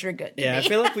like extra good. To Yeah, me. I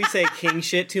feel like we say king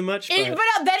shit too much. But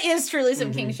but that is truly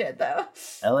some king shit, though.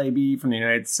 LAB from the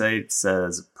United States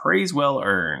says, praise well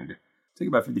earned. Took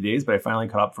about 50 days, but I finally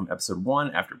caught up from episode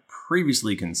 1 after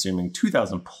previously consuming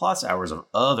 2,000 plus hours of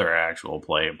other actual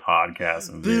play podcasts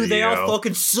and video. Boo, they all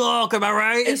fucking suck, am I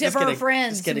right? Except for our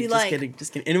friends. Just kidding, we just like. kidding,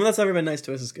 just kidding. Anyone that's ever been nice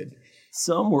to us is good.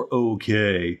 Some were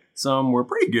okay, some were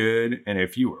pretty good, and a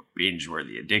few were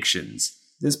binge-worthy addictions.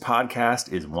 This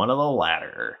podcast is one of the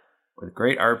latter. With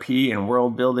great RP and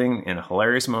world building and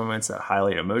hilarious moments that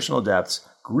highlight emotional depths,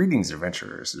 Greetings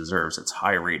Adventurers deserves its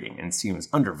high rating and seems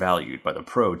undervalued by the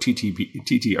pro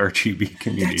TTRGB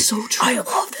community. That's so true. I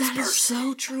love this person.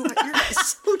 So true.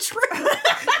 That's so true.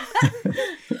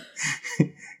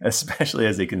 Especially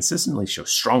as they consistently show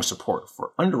strong support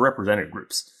for underrepresented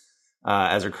groups.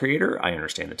 As a creator, I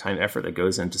understand the time and effort that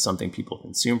goes into something people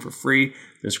consume for free.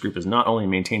 This group has not only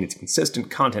maintained its consistent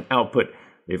content output,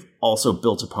 they've also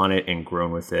built upon it and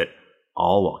grown with it,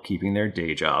 all while keeping their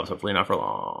day jobs, hopefully not for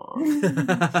long.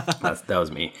 That was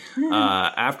me.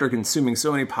 After consuming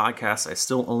so many podcasts, I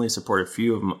still only support a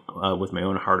few of them with my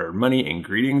own hard-earned money, and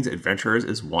Greetings Adventurers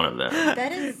is one of them.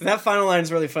 That final line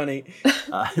is really funny.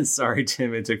 Sorry,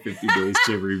 Tim, it took 50 days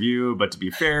to review, but to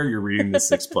be fair, you're reading this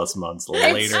 6+ months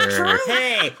later.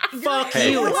 Hey, fuck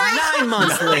you. It's 9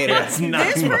 months later. It's 9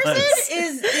 This months. person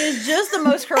is just the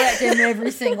most correct in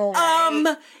every single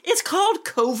way. It's called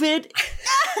COVID.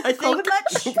 I think. COVID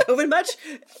much? COVID much?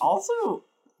 Also,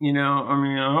 you know, I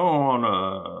mean, I don't want to,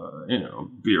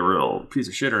 be a real piece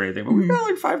of shit or anything, but we've got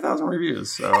like 5,000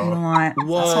 reviews, so.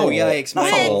 Whoa, yikes,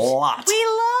 That's man. a lot. We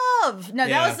love. No,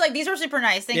 Yeah. that was like, these were super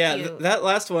nice. Thank you. That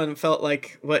last one felt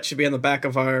like what should be on the back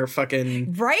of our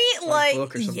fucking Right? like,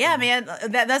 book or something. Yeah, man.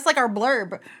 That's like our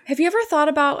blurb. Have you ever thought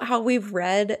about how we've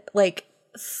read like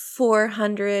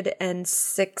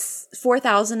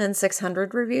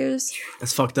 4,600 reviews?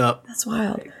 That's fucked up. That's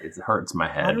wild. It hurts my A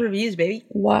lot head. of reviews, baby.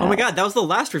 Wow. Oh my god, that was the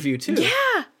last review too. Yeah.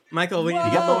 Michael, we need to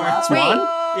get The more. last Wait. one?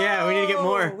 Yeah, we need to get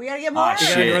more. We gotta get more. We gotta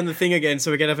Shit. run the thing again,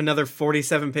 so we gotta have another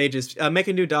 47 pages. Make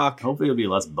a new doc. Hopefully it'll be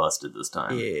less busted this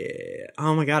time. Yeah.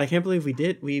 Oh my god, I can't believe we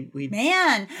did. We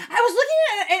Man, I was looking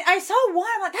at it and I saw one.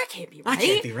 I'm like, that can't be right. that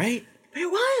can't be right. But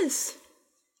it was.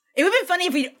 It would have been funny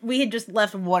if we had just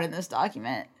left one in this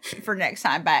document for next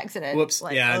time by accident. Whoops.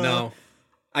 Like, yeah, no.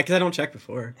 Because I don't check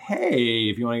before. Hey,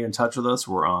 if you want to get in touch with us,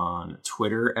 we're on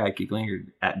Twitter at Geekling or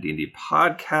at D&D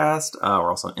Podcast. We're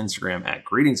also on Instagram at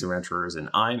Greetings Adventurers, and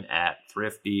I'm at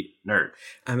Thrifty Nerd.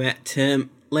 I'm at Tim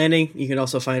Lanning. You can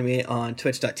also find me on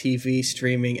twitch.tv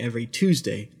streaming every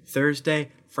Tuesday, Thursday,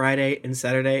 Friday, and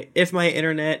Saturday if my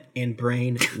internet and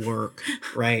brain work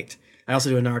right. I also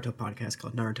do a Naruto podcast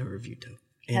called Naruto Reviewto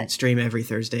and stream every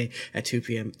Thursday at 2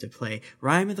 p.m. to play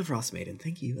Rime of the Frost Maiden.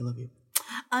 Thank you. I love you.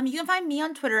 You can find me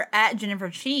on Twitter at Jennifer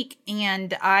Cheek,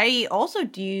 and I also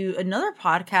do another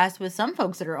podcast with some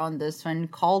folks that are on this one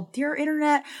called Dear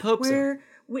Internet, Pope where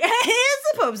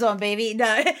it's the Pope Zone, baby.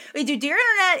 No, we do Dear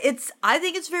Internet. I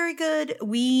think it's very good.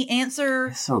 We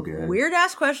answer So good. weird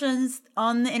ass questions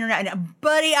on the internet. And,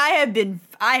 buddy, I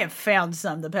have found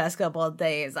some the past couple of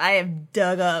days. I have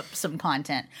dug up some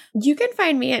content. You can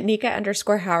find me at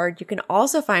Nika_Howard. You can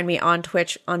also find me on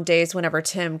Twitch on days whenever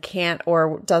Tim can't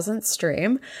or doesn't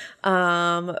stream.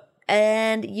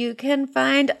 And you can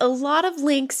find a lot of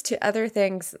links to other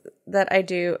things that I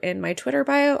do in my Twitter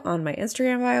bio, on my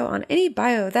Instagram bio, on any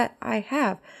bio that I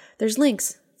have. There's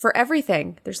links for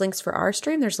everything. There's links for our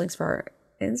stream. There's links for our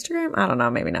Instagram. I don't know.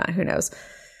 Maybe not. Who knows?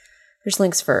 There's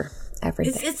links for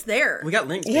everything. It's there. We got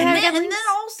links. Yeah, And we got then links.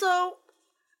 also,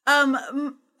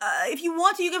 if you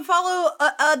want to, you can follow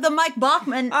the Mike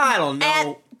Bachman. I don't know.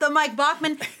 At the Mike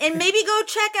Bachman, and maybe go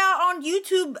check out on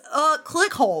YouTube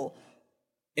Clickhole.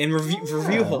 In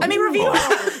review hole. I mean, review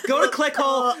hole. Go to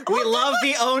Clickhole. We love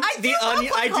the onion.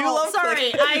 I do love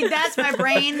Sorry, Clickhole. that's my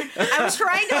brain. I was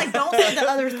trying to don't say the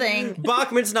other thing.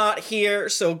 Bachman's not here,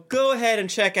 so go ahead and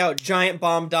check out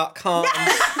giantbomb.com.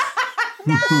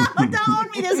 No, don't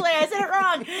hold me this way. I said it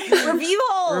wrong. Review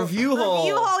hole. Review hole.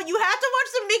 Review hole. You have to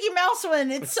watch the Mickey Mouse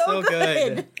one. It's so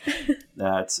good.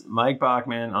 That's Mike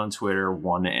Bachman on Twitter,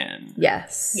 1N.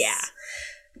 Yes. Yeah.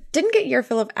 Didn't get your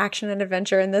fill of action and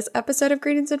adventure in this episode of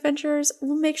Greetings Adventurers?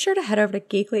 Well, make sure to head over to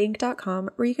geeklyinc.com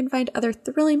where you can find other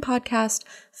thrilling podcasts,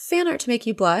 fan art to make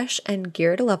you blush, and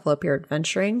gear to level up your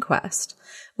adventuring quest.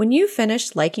 When you've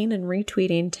finished liking and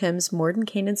retweeting Tim's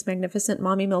Mordenkainen's Magnificent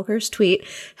Mommy Milkers tweet,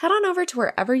 head on over to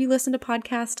wherever you listen to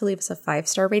podcasts to leave us a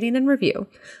 5-star rating and review.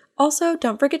 Also,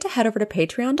 don't forget to head over to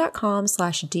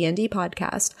patreon.com/DND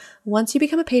podcast. Once you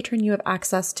become a patron, you have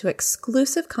access to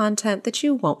exclusive content that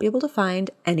you won't be able to find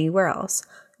anywhere else.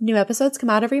 New episodes come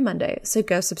out every Monday, so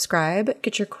go subscribe,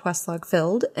 get your quest log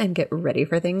filled, and get ready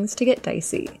for things to get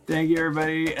dicey. Thank you,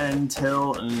 everybody.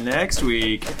 Until next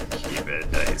week, keep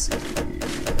it dicey.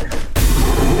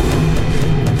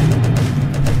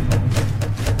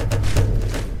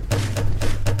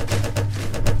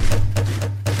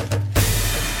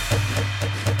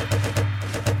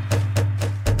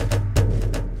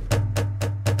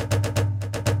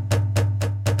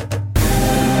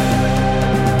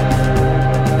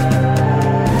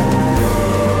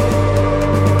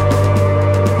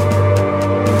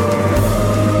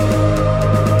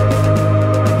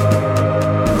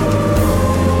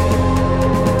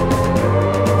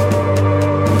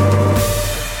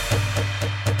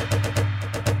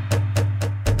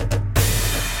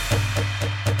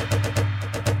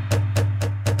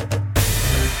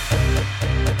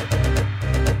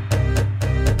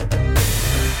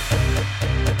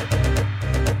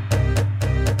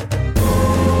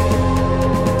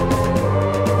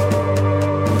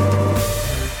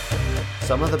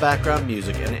 Some of the background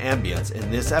music and ambience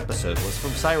in this episode was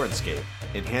from Syrinscape.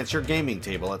 Enhance your gaming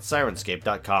table at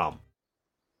Syrinscape.com.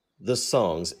 The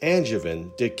songs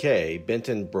Angevin, Decay, Bent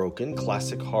and Broken,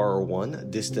 Classic Horror 1,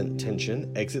 Distant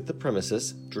Tension, Exit the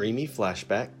Premises, Dreamy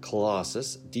Flashback,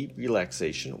 Colossus, Deep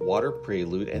Relaxation, Water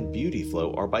Prelude, and Beauty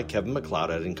Flow are by Kevin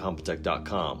MacLeod at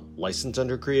Incompetech.com. Licensed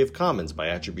under Creative Commons by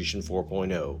Attribution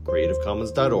 4.0.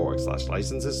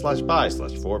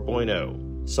 CreativeCommons.org/licenses/by/4.0.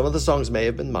 Some of the songs may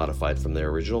have been modified from their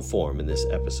original form in this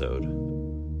episode.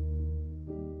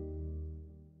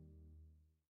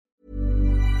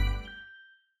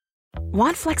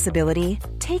 Want flexibility?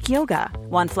 Take yoga.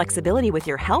 Want flexibility with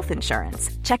your health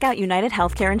insurance? Check out United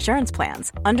Healthcare Insurance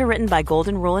Plans. Underwritten by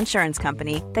Golden Rule Insurance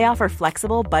Company, they offer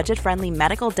flexible, budget-friendly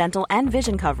medical, dental, and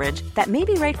vision coverage that may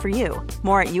be right for you.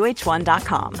 More at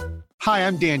UH1.com. Hi,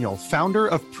 I'm Daniel, founder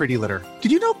of Pretty Litter.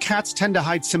 Did you know cats tend to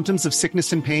hide symptoms of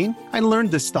sickness and pain? I learned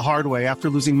this the hard way after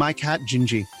losing my cat,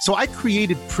 Gingy. So I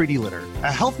created Pretty Litter,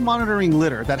 a health monitoring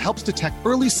litter that helps detect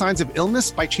early signs of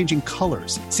illness by changing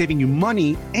colors, saving you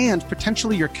money and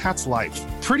potentially your cat's life.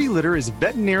 Pretty Litter is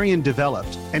veterinarian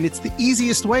developed, and it's the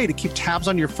easiest way to keep tabs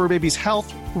on your fur baby's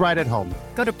health right at home.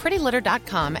 Go to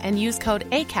prettylitter.com and use code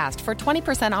ACAST for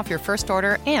 20% off your first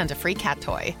order and a free cat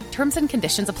toy. Terms and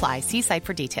conditions apply. See site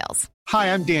for details.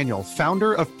 Hi, I'm Daniel,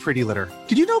 founder of Pretty Litter.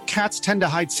 Did you know cats tend to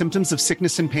hide symptoms of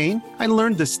sickness and pain? I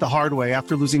learned this the hard way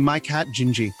after losing my cat,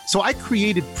 Gingy. So I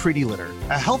created Pretty Litter,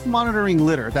 a health monitoring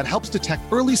litter that helps detect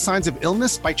early signs of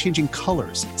illness by changing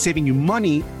colors, saving you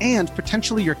money and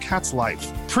potentially your cat's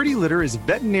life. Pretty Litter is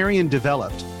veterinarian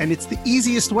developed, and it's the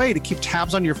easiest way to keep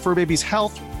tabs on your fur baby's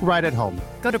health right at home.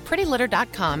 Go to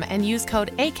prettylitter.com and use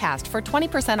code ACAST for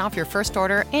 20% off your first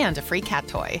order and a free cat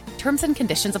toy. Terms and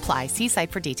conditions apply. See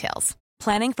site for details.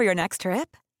 Planning for your next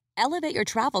trip? Elevate your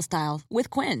travel style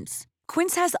with Quince.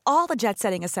 Quince has all the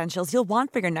jet-setting essentials you'll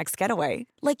want for your next getaway,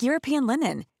 like European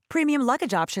linen, premium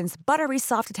luggage options, buttery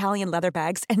soft Italian leather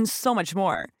bags, and so much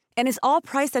more. And is all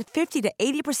priced at 50 to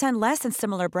 80% less than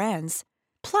similar brands.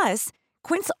 Plus,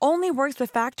 Quince only works with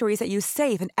factories that use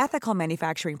safe and ethical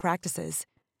manufacturing practices.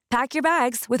 Pack your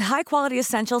bags with high-quality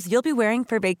essentials you'll be wearing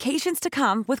for vacations to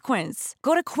come with Quince.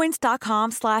 Go to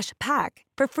quince.com/pack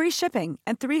for free shipping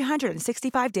and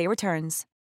 365-day returns.